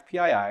redact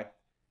PII,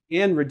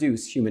 and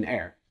reduce human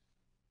error.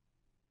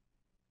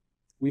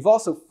 We've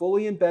also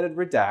fully embedded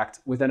Redact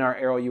within our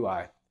Arrow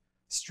UI,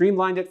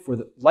 streamlined it for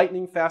the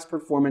lightning-fast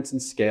performance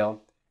and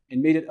scale,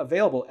 and made it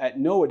available at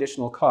no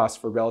additional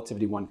cost for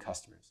Relativity One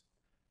customers.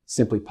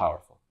 Simply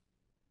powerful.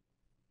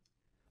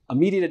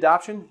 Immediate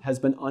adoption has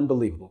been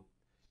unbelievable.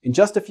 In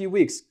just a few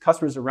weeks,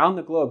 customers around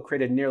the globe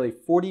created nearly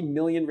 40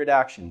 million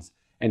redactions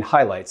and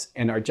highlights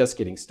and are just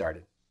getting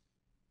started.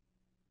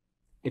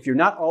 If you're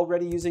not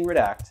already using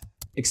Redact,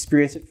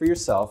 experience it for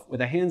yourself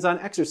with a hands-on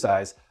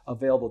exercise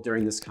available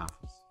during this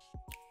conference.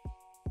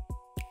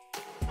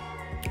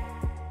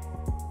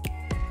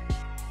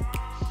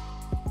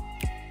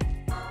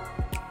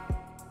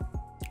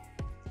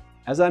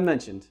 As I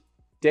mentioned,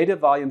 data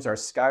volumes are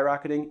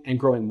skyrocketing and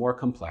growing more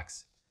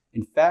complex,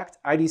 In fact,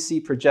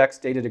 IDC projects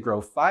data to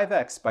grow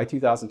 5x by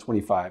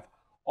 2025,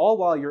 all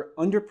while you're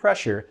under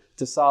pressure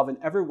to solve an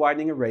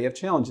ever-widening array of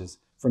challenges,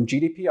 from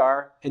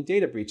GDPR and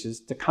data breaches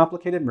to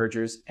complicated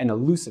mergers and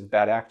elusive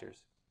bad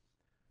actors.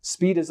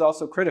 Speed is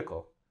also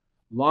critical.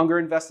 Longer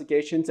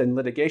investigations and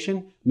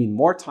litigation mean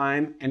more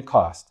time and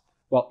cost,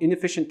 while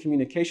inefficient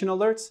communication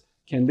alerts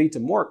can lead to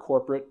more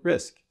corporate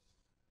risk.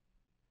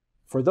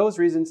 For those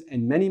reasons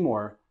and many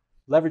more,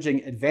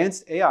 leveraging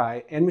advanced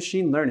AI and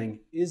machine learning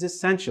is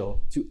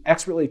essential to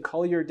expertly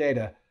cull your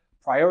data,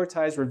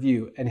 prioritize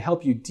review, and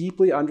help you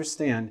deeply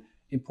understand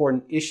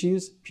important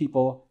issues,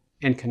 people,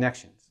 and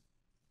connections.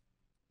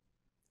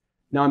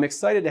 Now I'm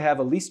excited to have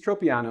Elise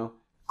Tropiano,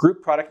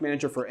 Group Product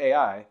Manager for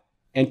AI,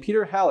 and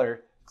Peter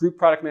Haller, Group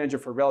Product Manager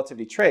for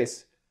Relativity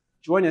Trace,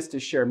 join us to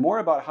share more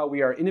about how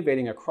we are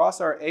innovating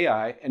across our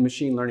AI and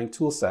machine learning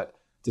toolset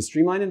to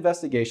streamline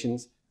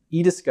investigations,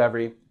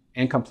 e-discovery,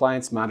 and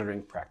compliance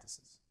monitoring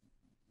practices.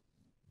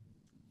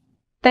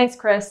 Thanks,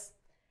 Chris.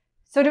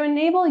 So to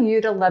enable you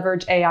to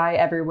leverage AI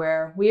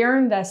everywhere, we are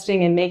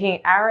investing in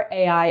making our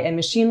AI and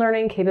machine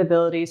learning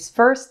capabilities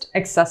first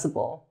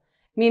accessible,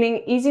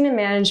 meaning easy to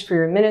manage for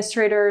your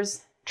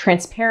administrators,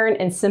 transparent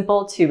and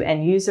simple to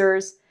end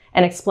users,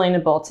 and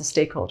explainable to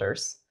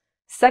stakeholders.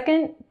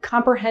 Second,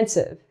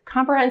 comprehensive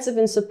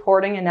in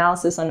supporting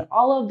analysis on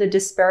all of the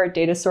disparate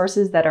data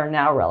sources that are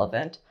now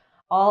relevant,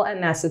 all at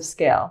massive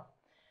scale.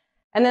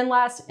 And then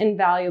last,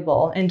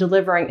 invaluable in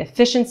delivering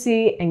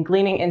efficiency and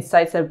gleaning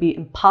insights that would be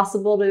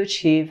impossible to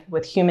achieve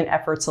with human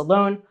efforts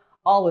alone,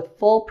 all with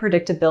full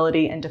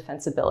predictability and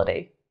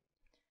defensibility.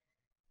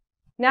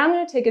 Now I'm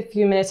going to take a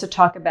few minutes to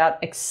talk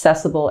about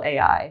accessible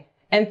AI.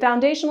 And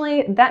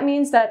foundationally, that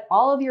means that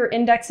all of your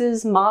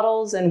indexes,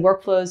 models, and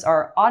workflows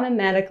are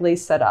automatically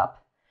set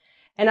up.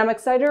 And I'm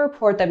excited to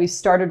report that we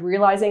started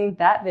realizing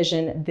that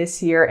vision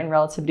this year in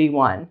Relativity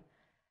 1.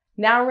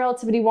 Now in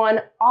Relativity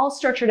 1, all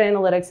structured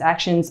analytics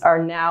actions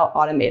are now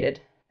automated.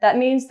 That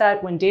means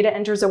that when data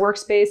enters a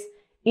workspace,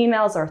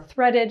 emails are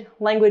threaded,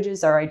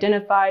 languages are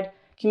identified,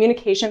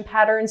 communication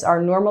patterns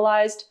are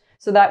normalized,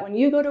 so that when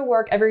you go to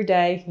work every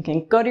day, you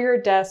can go to your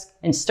desk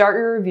and start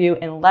your review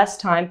in less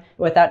time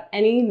without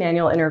any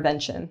manual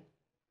intervention.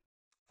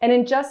 And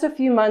in just a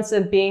few months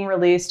of being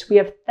released, we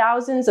have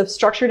thousands of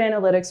structured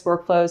analytics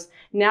workflows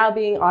now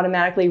being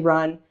automatically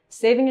run,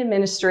 saving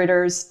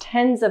administrators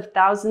tens of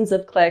thousands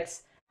of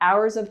clicks,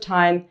 hours of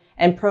time,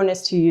 and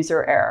proneness to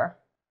user error.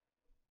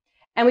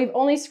 And we've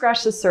only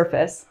scratched the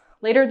surface.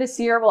 Later this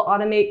year, we'll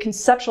automate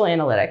conceptual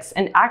analytics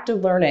and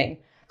active learning,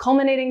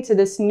 culminating to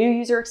this new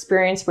user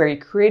experience where you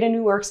create a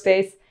new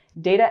workspace,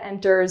 data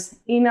enters,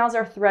 emails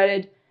are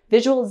threaded,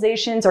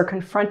 visualizations are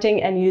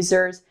confronting end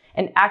users,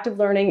 and active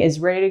learning is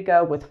ready to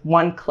go with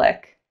one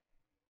click.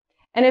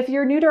 And if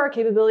you're new to our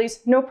capabilities,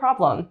 no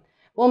problem.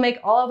 We'll make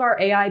all of our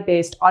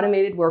AI-based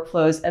automated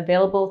workflows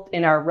available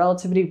in our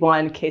Relativity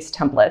 1 case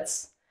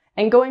templates.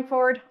 And going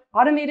forward,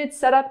 automated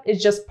setup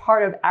is just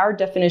part of our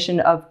definition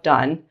of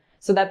done,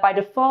 so that by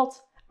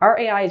default, our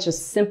AI is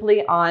just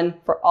simply on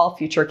for all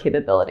future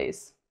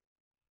capabilities.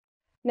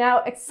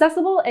 Now,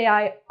 accessible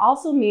AI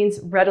also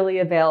means readily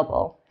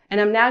available. And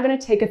I'm now going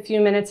to take a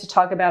few minutes to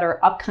talk about our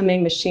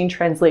upcoming machine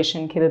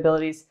translation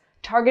capabilities,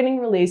 targeting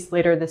release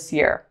later this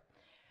year.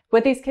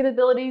 With these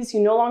capabilities, you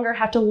no longer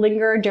have to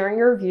linger during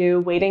your review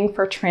waiting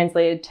for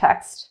translated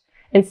text.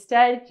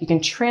 Instead, you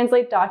can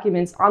translate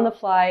documents on the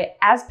fly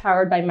as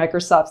powered by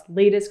Microsoft's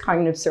latest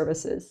cognitive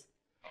services.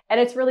 And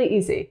it's really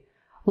easy.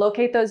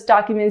 Locate those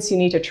documents you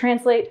need to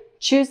translate,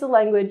 choose the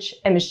language,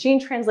 and machine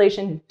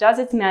translation does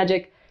its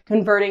magic,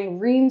 converting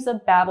reams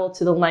of babble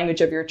to the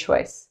language of your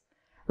choice.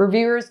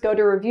 Reviewers go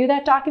to review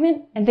that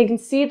document, and they can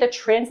see the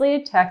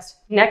translated text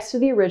next to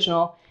the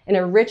original in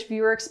a rich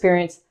viewer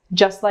experience,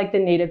 just like the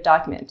native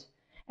document.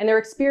 And they're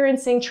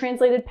experiencing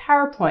translated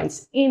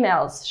PowerPoints,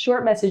 emails,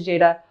 short message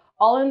data,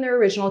 all in their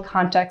original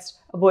context,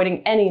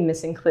 avoiding any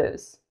missing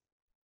clues.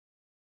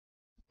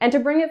 And to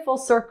bring it full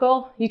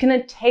circle, you can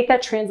then take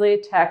that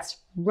translated text,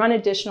 run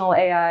additional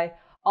AI,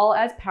 all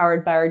as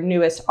powered by our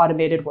newest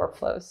automated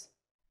workflows.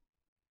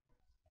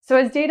 So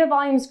as data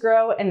volumes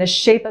grow and the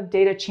shape of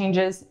data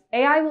changes,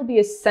 AI will be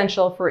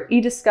essential for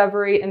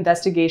e-discovery,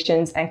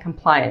 investigations, and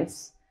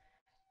compliance.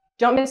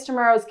 Don't miss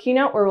tomorrow's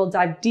keynote where we'll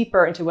dive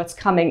deeper into what's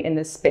coming in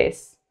this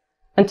space.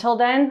 Until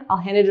then, I'll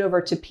hand it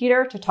over to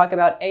Peter to talk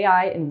about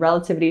AI in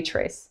Relativity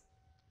Trace.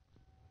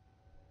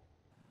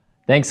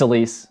 Thanks,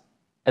 Elise.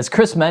 As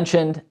Chris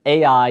mentioned,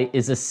 AI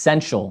is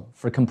essential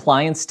for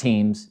compliance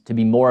teams to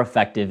be more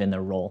effective in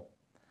their role.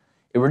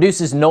 It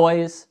reduces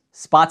noise,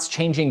 spots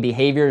changing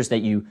behaviors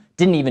that you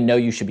didn't even know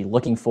you should be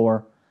looking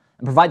for,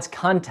 and provides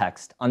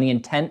context on the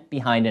intent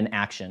behind an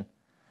action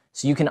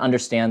so you can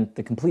understand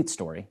the complete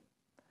story.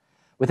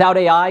 Without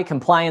AI,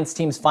 compliance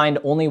teams find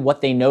only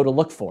what they know to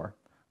look for,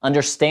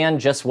 understand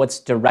just what's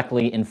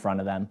directly in front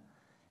of them,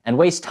 and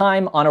waste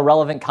time on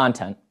irrelevant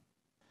content.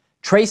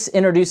 Trace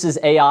introduces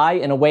AI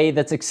in a way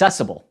that's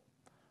accessible.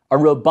 A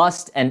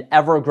robust and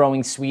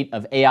ever-growing suite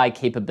of AI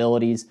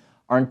capabilities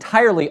are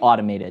entirely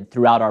automated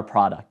throughout our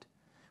product,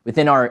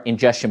 within our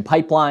ingestion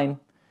pipeline,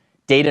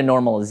 data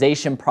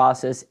normalization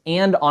process,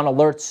 and on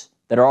alerts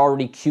that are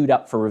already queued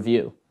up for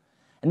review.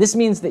 And this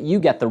means that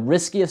you get the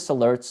riskiest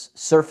alerts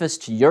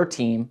surfaced to your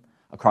team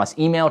across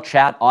email,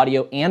 chat,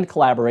 audio, and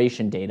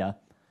collaboration data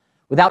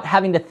without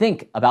having to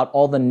think about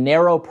all the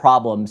narrow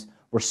problems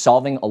we're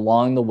solving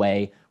along the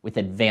way with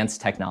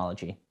advanced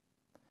technology.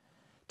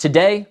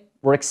 Today,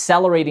 we're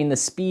accelerating the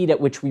speed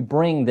at which we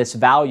bring this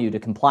value to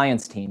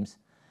compliance teams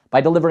by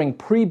delivering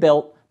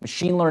pre-built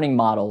machine learning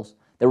models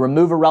that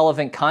remove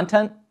irrelevant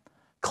content,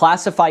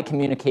 classify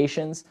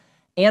communications,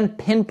 and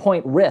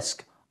pinpoint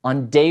risk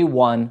on day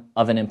one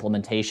of an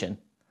implementation.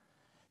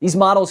 These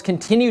models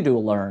continue to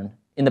learn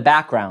in the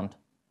background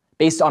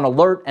based on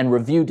alert and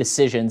review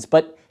decisions,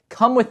 but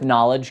come with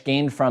knowledge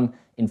gained from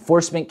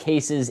enforcement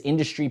cases,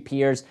 industry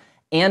peers,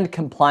 and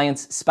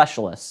compliance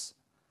specialists.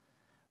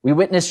 We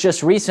witnessed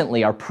just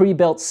recently our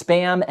pre-built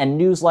spam and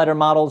newsletter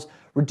models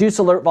reduce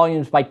alert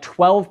volumes by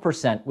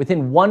 12%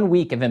 within 1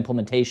 week of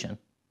implementation.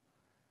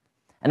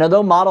 And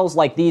although models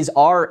like these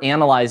are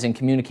analyzing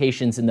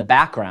communications in the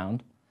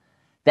background,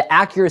 the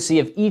accuracy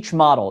of each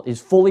model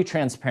is fully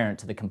transparent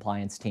to the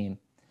compliance team.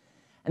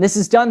 And this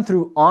is done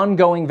through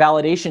ongoing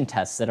validation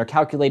tests that are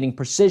calculating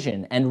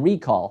precision and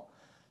recall,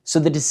 so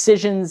the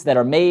decisions that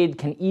are made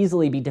can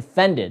easily be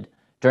defended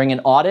during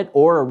an audit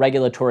or a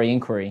regulatory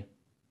inquiry.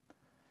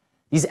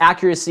 These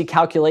accuracy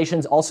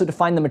calculations also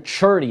define the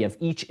maturity of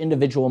each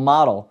individual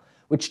model,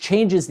 which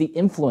changes the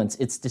influence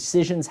its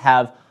decisions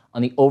have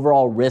on the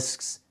overall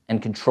risks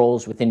and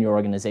controls within your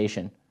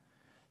organization.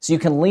 So you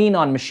can lean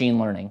on machine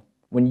learning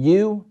when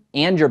you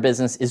and your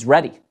business is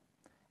ready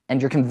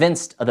and you're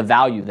convinced of the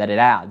value that it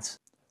adds.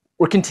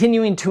 We're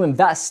continuing to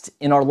invest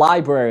in our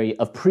library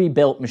of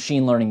pre-built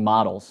machine learning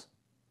models.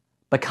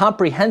 But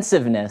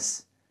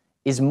comprehensiveness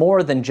is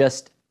more than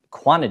just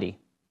quantity.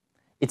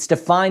 It's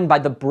defined by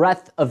the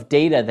breadth of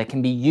data that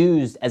can be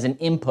used as an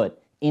input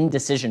in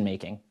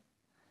decision-making.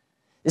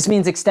 This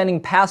means extending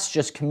past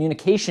just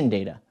communication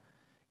data,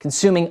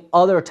 consuming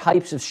other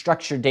types of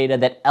structured data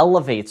that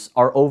elevates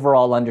our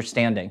overall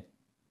understanding.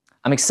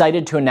 I'm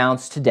excited to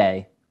announce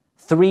today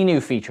 3 new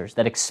features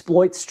that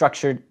exploit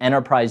structured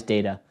enterprise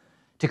data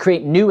to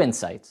create new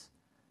insights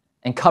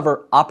and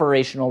cover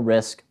operational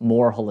risk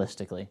more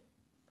holistically.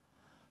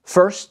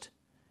 First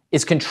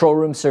is control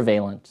room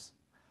surveillance,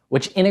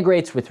 which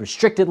integrates with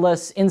restricted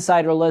lists,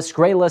 insider lists,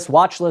 gray lists,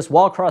 watch lists,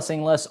 wall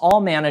crossing lists, all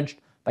managed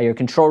by your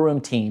control room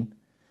team,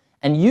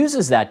 and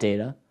uses that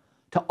data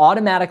to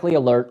automatically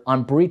alert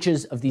on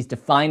breaches of these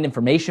defined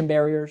information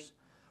barriers,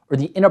 or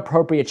the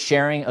inappropriate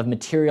sharing of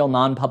material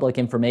non-public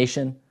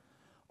information,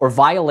 or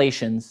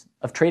violations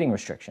of trading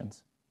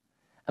restrictions.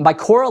 And by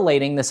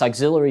correlating this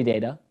auxiliary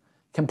data,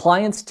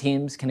 compliance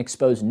teams can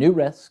expose new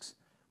risks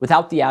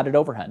without the added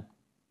overhead.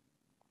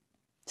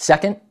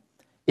 Second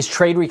is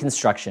trade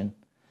reconstruction,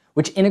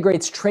 which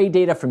integrates trade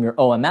data from your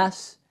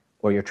OMS,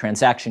 or your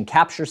transaction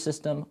capture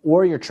system,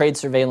 or your trade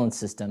surveillance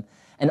system,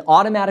 and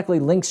automatically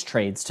links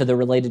trades to the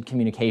related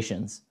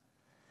communications.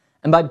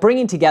 And by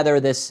bringing together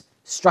this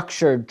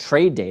structured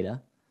trade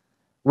data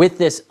with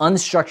this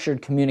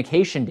unstructured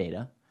communication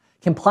data,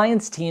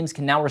 compliance teams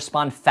can now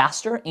respond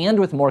faster and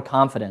with more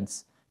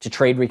confidence to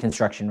trade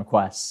reconstruction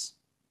requests.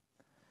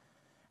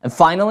 And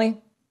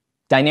finally,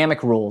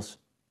 dynamic rules.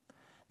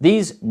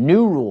 These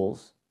new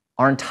rules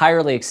are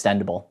entirely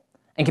extendable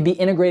and can be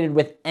integrated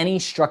with any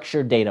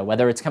structured data,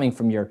 whether it's coming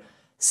from your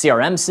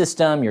CRM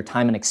system, your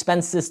time and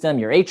expense system,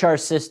 your HR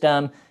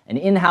system, an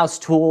in-house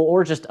tool,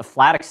 or just a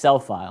flat Excel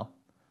file,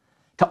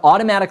 to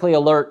automatically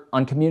alert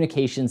on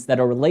communications that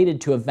are related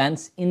to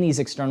events in these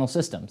external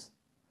systems.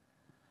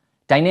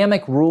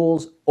 Dynamic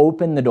rules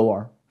open the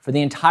door for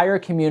the entire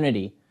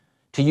community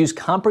to use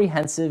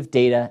comprehensive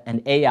data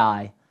and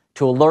AI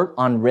to alert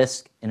on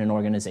risk in an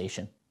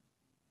organization.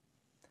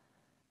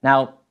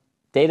 Now,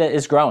 data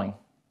is growing,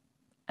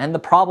 and the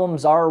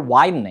problems are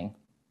widening.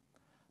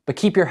 But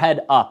keep your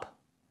head up,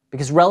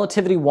 because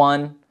Relativity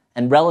One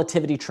and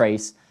Relativity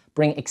Trace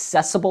bring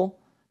accessible,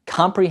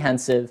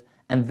 comprehensive,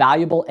 and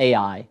valuable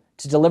AI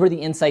to deliver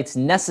the insights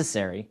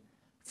necessary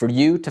for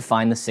you to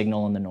find the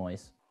signal in the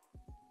noise.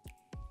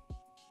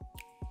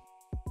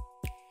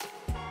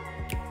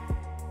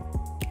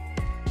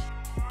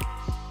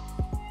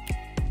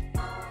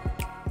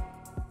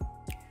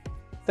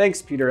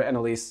 Thanks, Peter and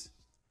Elise.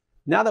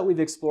 Now that we've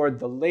explored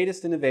the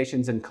latest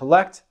innovations in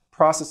collect,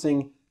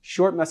 processing,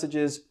 short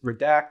messages,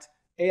 redact,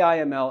 AI,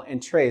 ML,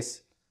 and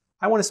trace,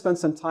 I want to spend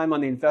some time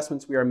on the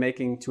investments we are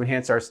making to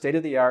enhance our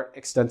state-of-the-art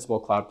extensible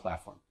cloud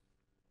platform.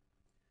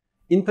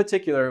 In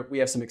particular, we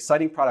have some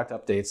exciting product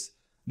updates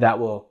that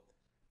will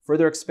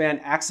further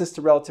expand access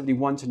to Relativity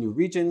One to new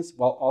regions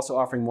while also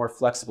offering more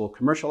flexible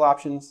commercial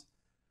options,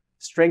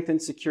 strengthen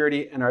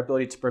security and our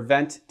ability to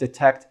prevent,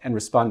 detect, and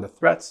respond to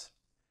threats,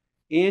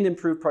 and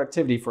improve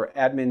productivity for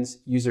admins,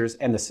 users,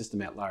 and the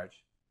system at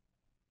large.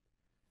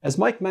 As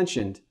Mike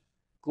mentioned,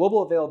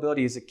 global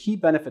availability is a key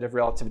benefit of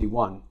Relativity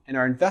One, and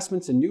our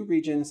investments in new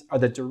regions are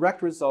the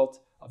direct result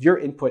of your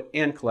input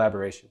and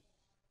collaboration.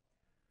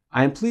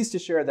 I am pleased to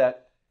share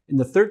that In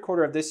the third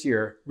quarter of this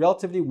year,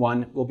 Relativity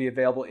One will be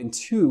available in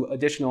 2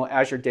 additional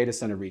Azure data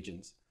center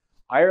regions,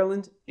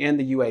 Ireland and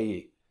the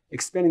UAE,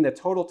 expanding the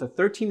total to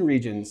 13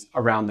 regions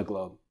around the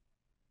globe.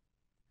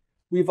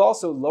 We've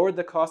also lowered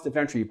the cost of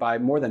entry by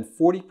more than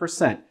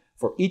 40%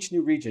 for each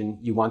new region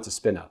you want to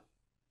spin up.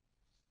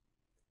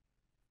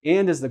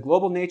 And as the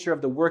global nature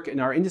of the work in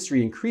our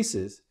industry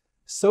increases,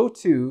 so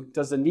too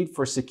does the need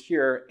for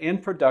secure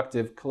and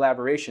productive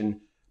collaboration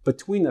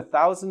between the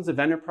thousands of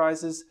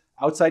enterprises,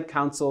 outside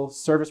counsel,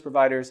 service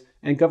providers,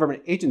 and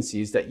government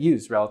agencies that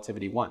use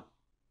Relativity One.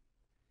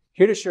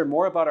 Here to share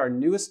more about our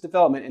newest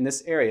development in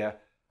this area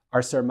are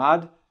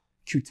Sarmad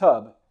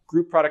Kutub,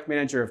 Group Product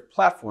Manager of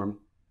Platform,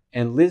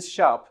 and Liz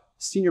Schaup,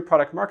 Senior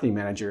Product Marketing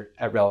Manager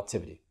at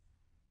Relativity.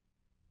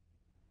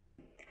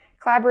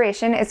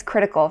 Collaboration is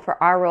critical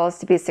for our roles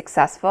to be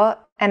successful,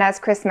 and as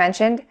Chris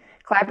mentioned,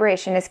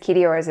 collaboration is key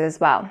to yours as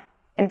well.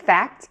 In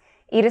fact,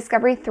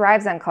 eDiscovery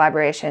thrives on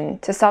collaboration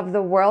to solve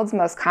the world's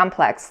most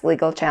complex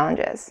legal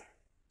challenges.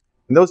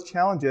 And those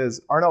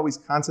challenges aren't always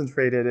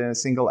concentrated in a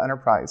single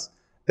enterprise.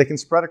 They can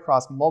spread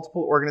across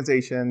multiple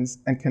organizations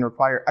and can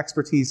require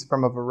expertise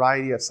from a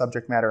variety of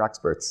subject matter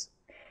experts,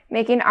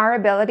 making our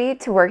ability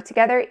to work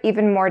together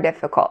even more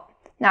difficult,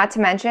 not to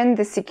mention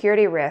the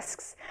security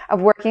risks of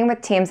working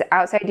with teams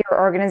outside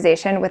your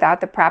organization without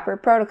the proper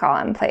protocol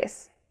in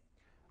place.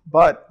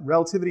 But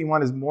Relativity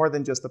One is more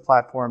than just a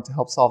platform to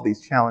help solve these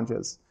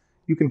challenges.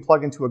 You can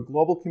plug into a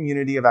global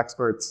community of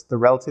experts, the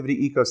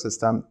Relativity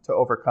ecosystem, to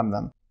overcome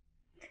them.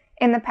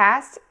 In the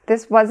past,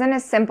 this wasn't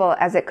as simple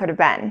as it could have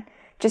been.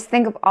 Just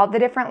think of all the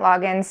different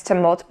logins to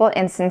multiple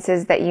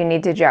instances that you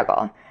need to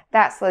juggle.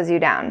 That slows you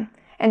down.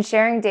 And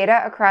sharing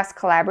data across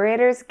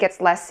collaborators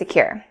gets less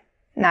secure.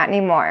 Not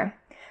anymore.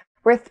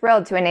 We're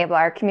thrilled to enable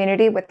our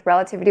community with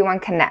Relativity One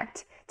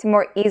Connect to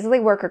more easily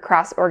work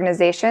across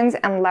organizations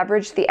and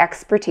leverage the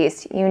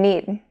expertise you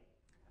need.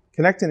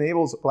 Connect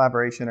enables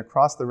collaboration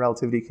across the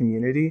Relativity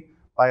community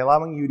by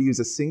allowing you to use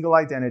a single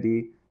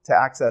identity to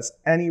access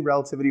any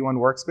Relativity One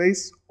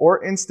workspace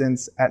or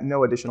instance at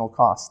no additional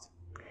cost.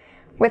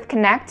 With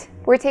Connect,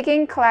 we're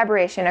taking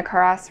collaboration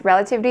across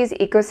Relativity's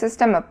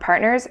ecosystem of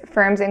partners,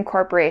 firms, and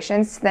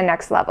corporations to the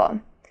next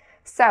level.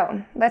 So,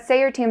 let's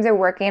say your teams are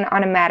working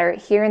on a matter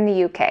here in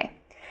the UK,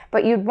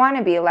 but you'd want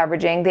to be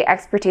leveraging the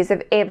expertise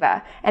of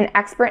Ava, an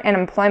expert in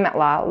employment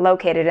law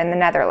located in the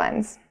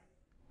Netherlands.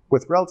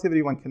 With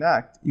Relativity One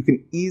Connect, you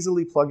can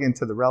easily plug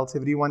into the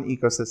Relativity One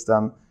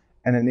ecosystem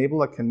and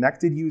enable a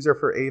connected user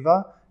for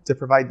Ava to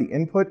provide the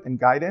input and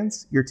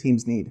guidance your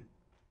teams need.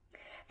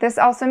 This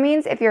also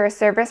means if you're a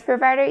service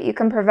provider, you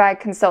can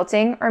provide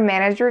consulting or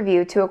managed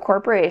review to a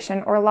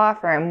corporation or law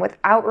firm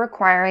without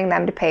requiring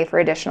them to pay for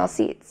additional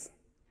seats.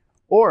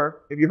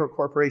 Or if you're a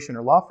corporation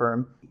or law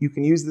firm, you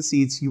can use the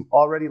seats you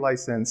already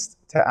licensed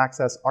to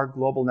access our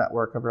global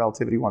network of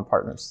Relativity One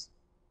partners.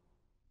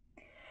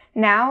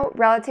 Now,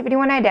 Relativity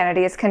One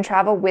identities can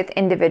travel with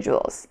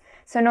individuals.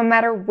 So no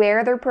matter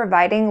where they're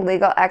providing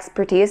legal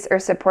expertise or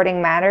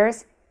supporting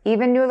matters,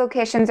 even new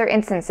locations or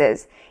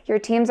instances, your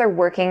teams are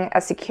working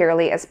as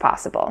securely as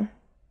possible.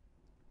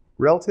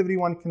 Relativity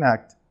One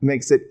Connect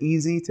makes it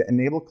easy to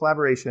enable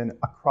collaboration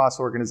across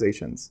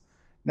organizations.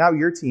 Now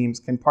your teams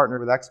can partner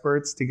with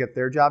experts to get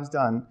their jobs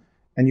done,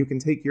 and you can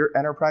take your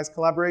enterprise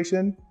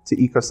collaboration to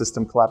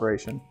ecosystem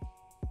collaboration.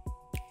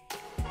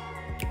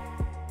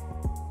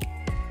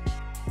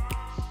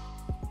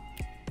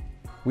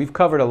 We've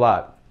covered a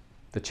lot.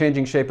 The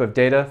changing shape of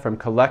data from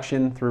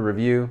collection through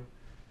review,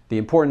 the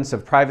importance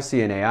of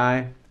privacy and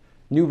AI,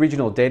 new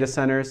regional data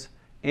centers,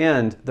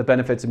 and the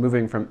benefits of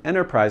moving from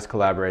enterprise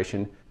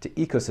collaboration to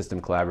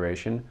ecosystem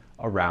collaboration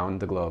around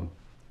the globe.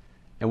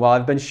 And while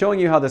I've been showing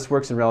you how this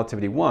works in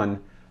Relativity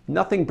One,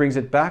 nothing brings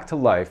it back to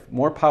life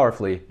more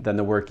powerfully than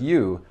the work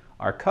you,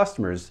 our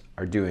customers,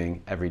 are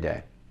doing every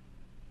day.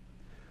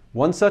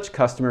 One such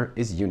customer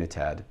is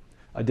UNITAD,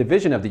 a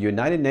division of the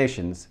United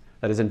Nations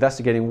that is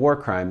investigating war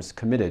crimes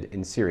committed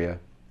in Syria.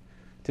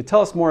 To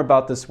tell us more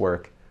about this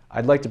work,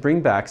 I'd like to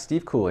bring back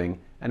Steve Cooling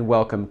and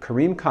welcome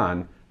Karim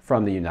Khan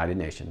from the United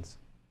Nations.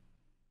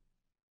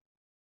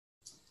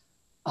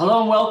 Hello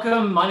and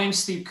welcome. My name's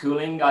Steve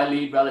Cooling. I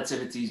lead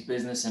Relativity's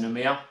business in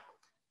EMEA.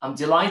 I'm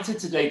delighted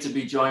today to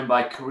be joined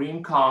by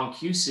Karim Khan,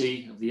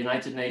 QC of the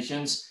United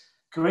Nations.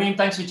 Karim,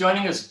 thanks for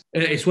joining us.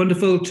 It's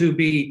wonderful to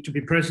be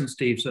present,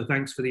 Steve, so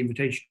thanks for the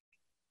invitation.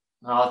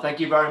 Thank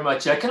you very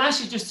much. Can I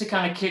ask you just to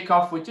kind of kick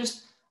off with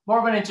just more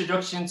of an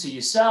introduction to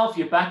yourself,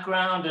 your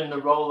background, and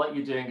the role that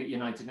you're doing at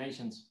United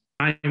Nations?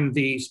 I'm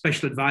the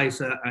Special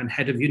Advisor and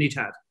Head of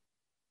UNITAD.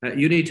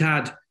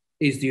 UNITAD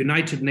is the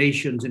United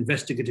Nations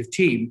investigative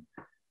team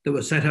that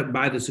was set up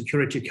by the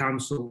Security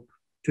Council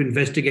to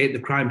investigate the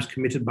crimes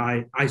committed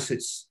by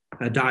ISIS,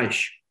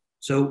 Daesh.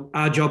 So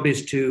our job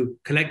is to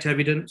collect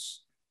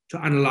evidence,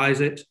 to analyze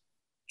it,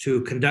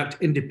 to conduct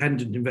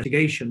independent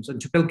investigations,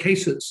 and to build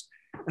cases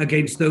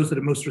against those that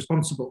are most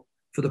responsible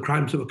for the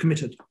crimes that were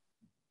committed.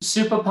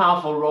 Super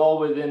powerful role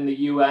within the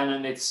UN,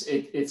 and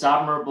it's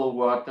admirable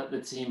work that the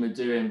team are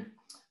doing.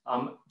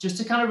 Just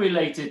to kind of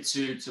relate it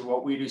to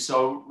what we do.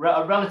 So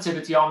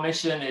Relativity, our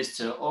mission is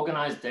to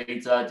organize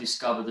data,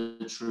 discover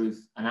the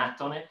truth, and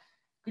act on it.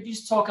 Could you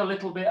just talk a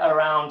little bit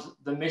around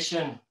the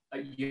mission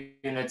at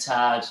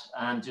Unitad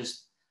and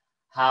just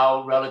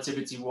how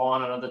Relativity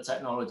One and other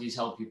technologies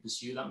help you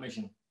pursue that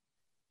mission?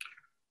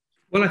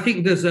 Well, I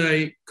think there's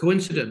a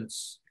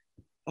coincidence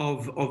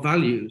of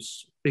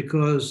values,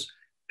 because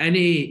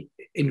any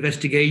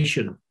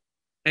investigation,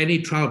 any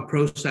trial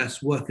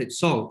process worth its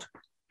salt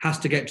has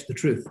to get to the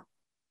truth.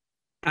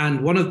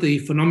 And one of the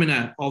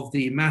phenomena of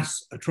the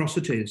mass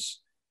atrocities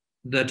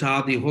that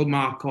are the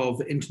hallmark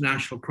of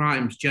international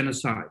crimes,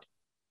 genocide,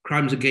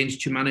 crimes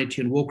against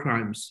humanity and war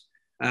crimes,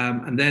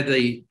 and they're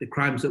the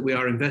crimes that we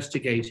are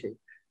investigating,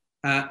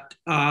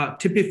 are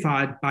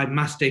typified by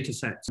mass data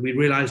sets. We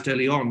realized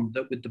early on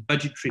that with the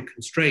budgetary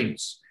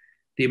constraints,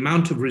 the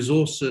amount of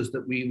resources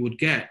that we would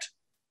get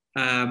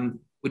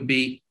would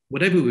be,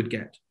 whatever we would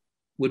get,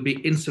 would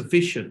be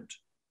insufficient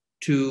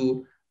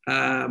to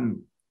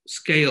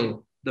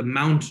scale the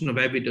mountain of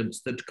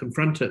evidence that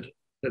confronted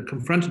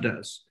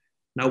us.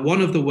 Now,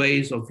 one of the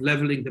ways of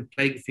leveling the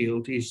playing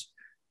field is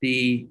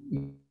the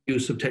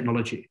use of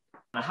technology.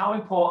 How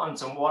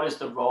important and what is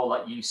the role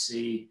that you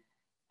see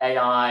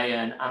AI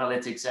and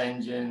analytics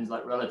engines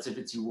like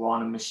Relativity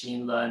One and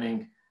machine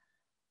learning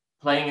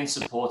playing in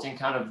supporting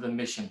kind of the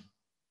mission?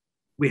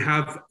 We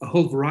have a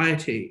whole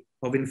variety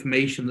of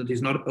information that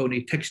is not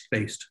only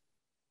text-based.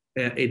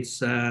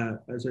 It's,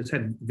 as I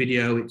said,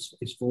 video,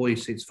 it's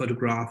voice, it's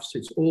photographs,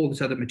 it's all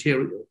this other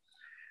material.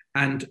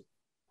 And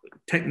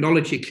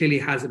technology clearly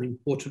has an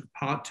important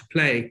part to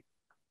play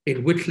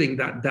in whittling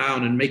that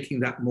down and making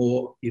that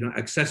more,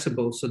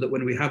 accessible, so that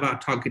when we have our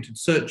targeted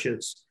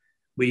searches,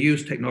 we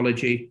use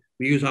technology,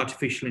 we use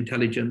artificial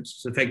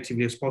intelligence as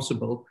effectively as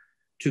possible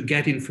to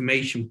get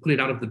information, pull it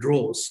out of the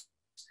drawers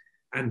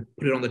and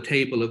put it on the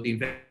table of the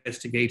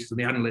investigators and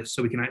the analysts,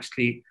 so we can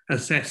actually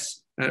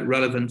assess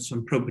relevance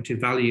and probative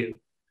value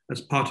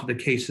as part of the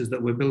cases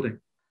that we're building.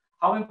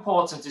 How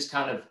important is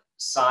kind of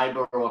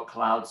cyber or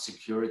cloud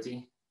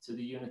security to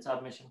the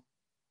Unitad mission?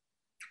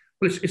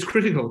 Well, it's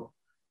critical.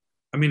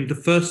 I mean, the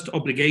first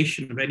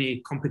obligation of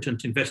any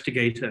competent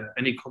investigator,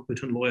 any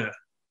competent lawyer,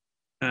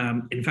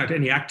 in fact,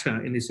 any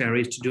actor in this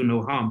area, is to do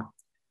no harm.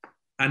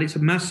 And it's a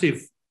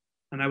massive,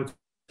 and I would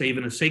say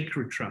even a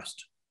sacred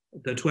trust,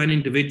 that when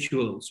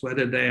individuals,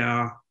 whether they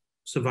are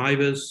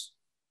survivors,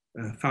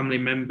 family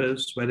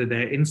members, whether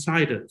they're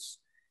insiders,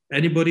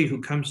 anybody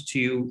who comes to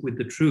you with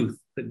the truth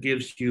that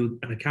gives you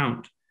an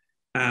account,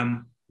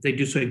 they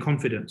do so in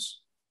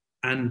confidence.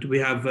 And we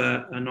have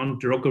a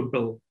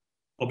non-derogable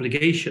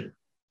obligation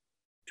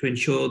to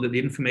ensure that the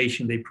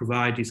information they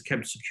provide is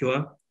kept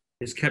secure,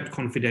 is kept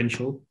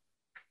confidential,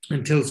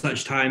 until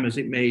such time as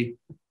it may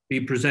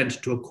be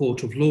presented to a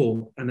court of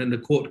law, and then the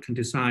court can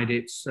decide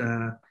its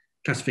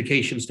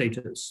classification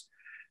status.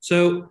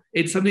 So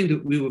it's something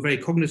that we were very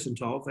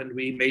cognizant of, and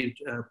we made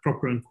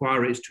proper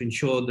inquiries to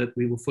ensure that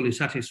we were fully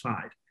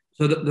satisfied.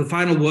 So the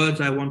final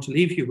words I want to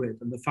leave you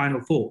with, and the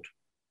final thought,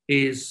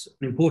 is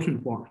an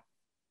important one.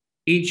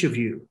 Each of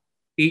you,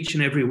 each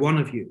and every one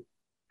of you,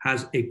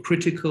 has a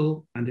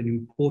critical and an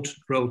important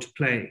role to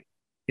play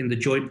in the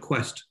joint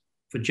quest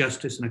for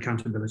justice and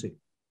accountability.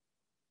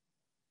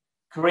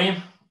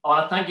 Kareem, I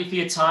want to thank you for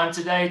your time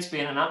today. It's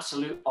been an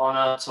absolute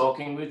honor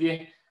talking with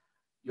you.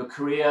 Your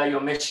career, your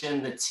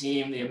mission, the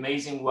team, the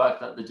amazing work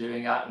that they're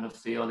doing out in the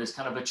field is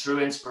kind of a true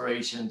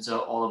inspiration to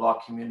all of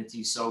our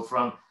community. So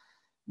from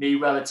me,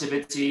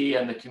 Relativity,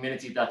 and the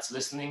community that's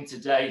listening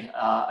today,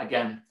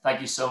 again,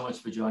 thank you so much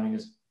for joining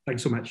us.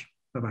 Thanks so much.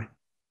 Bye-bye.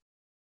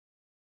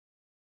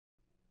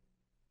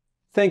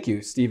 Thank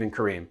you, Steve and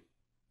Kareem.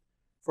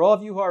 For all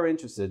of you who are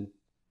interested,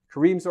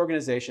 Kareem's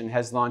organization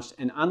has launched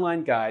an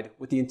online guide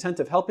with the intent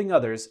of helping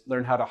others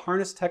learn how to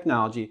harness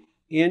technology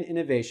and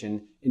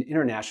innovation in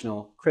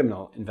international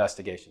criminal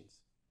investigations.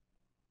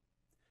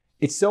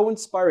 It's so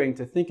inspiring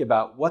to think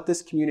about what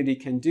this community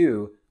can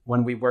do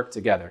when we work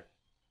together.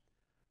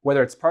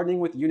 Whether it's partnering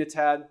with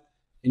Unitad,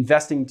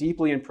 investing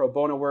deeply in pro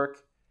bono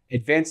work,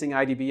 advancing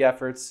IDB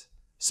efforts,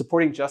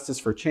 supporting justice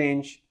for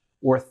change,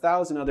 or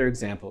 1,000 other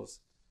examples,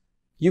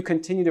 you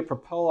continue to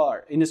propel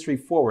our industry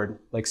forward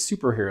like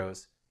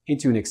superheroes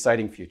into an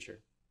exciting future.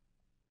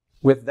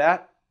 With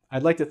that,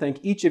 I'd like to thank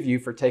each of you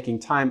for taking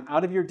time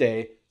out of your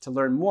day to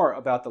learn more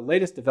about the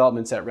latest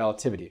developments at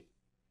Relativity.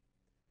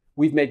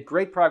 We've made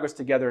great progress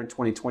together in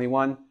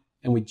 2021,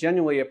 and we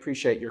genuinely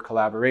appreciate your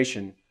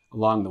collaboration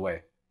along the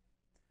way.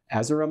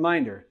 As a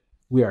reminder,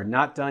 we are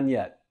not done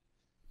yet.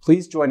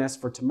 Please join us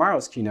for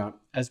tomorrow's keynote,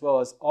 as well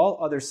as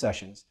all other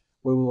sessions,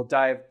 where we will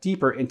dive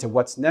deeper into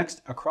what's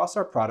next across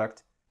our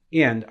product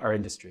and our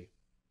industry.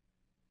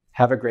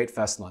 Have a great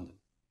Fest London.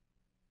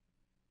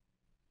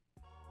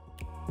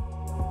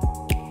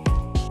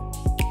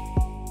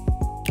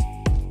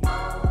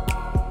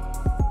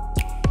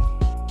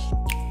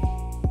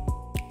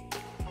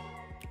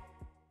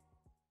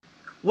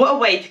 What a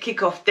way to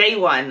kick off day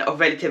one of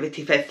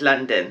Relativity Fest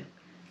London.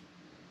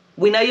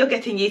 We know you're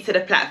getting used to the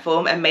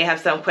platform and may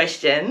have some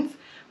questions,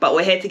 but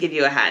we're here to give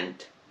you a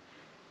hand.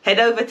 head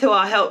over to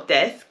our help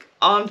desk,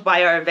 armed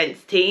by our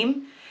events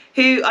team,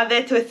 who are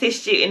there to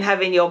assist you in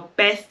having your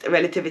best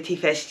Relativity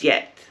Fest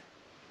yet.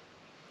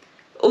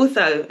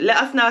 Also, let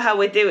us know how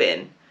we're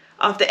doing.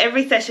 After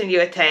every session you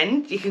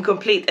attend, you can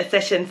complete a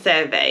session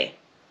survey.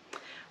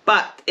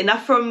 But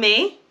enough from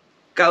me,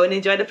 go and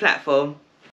enjoy the platform.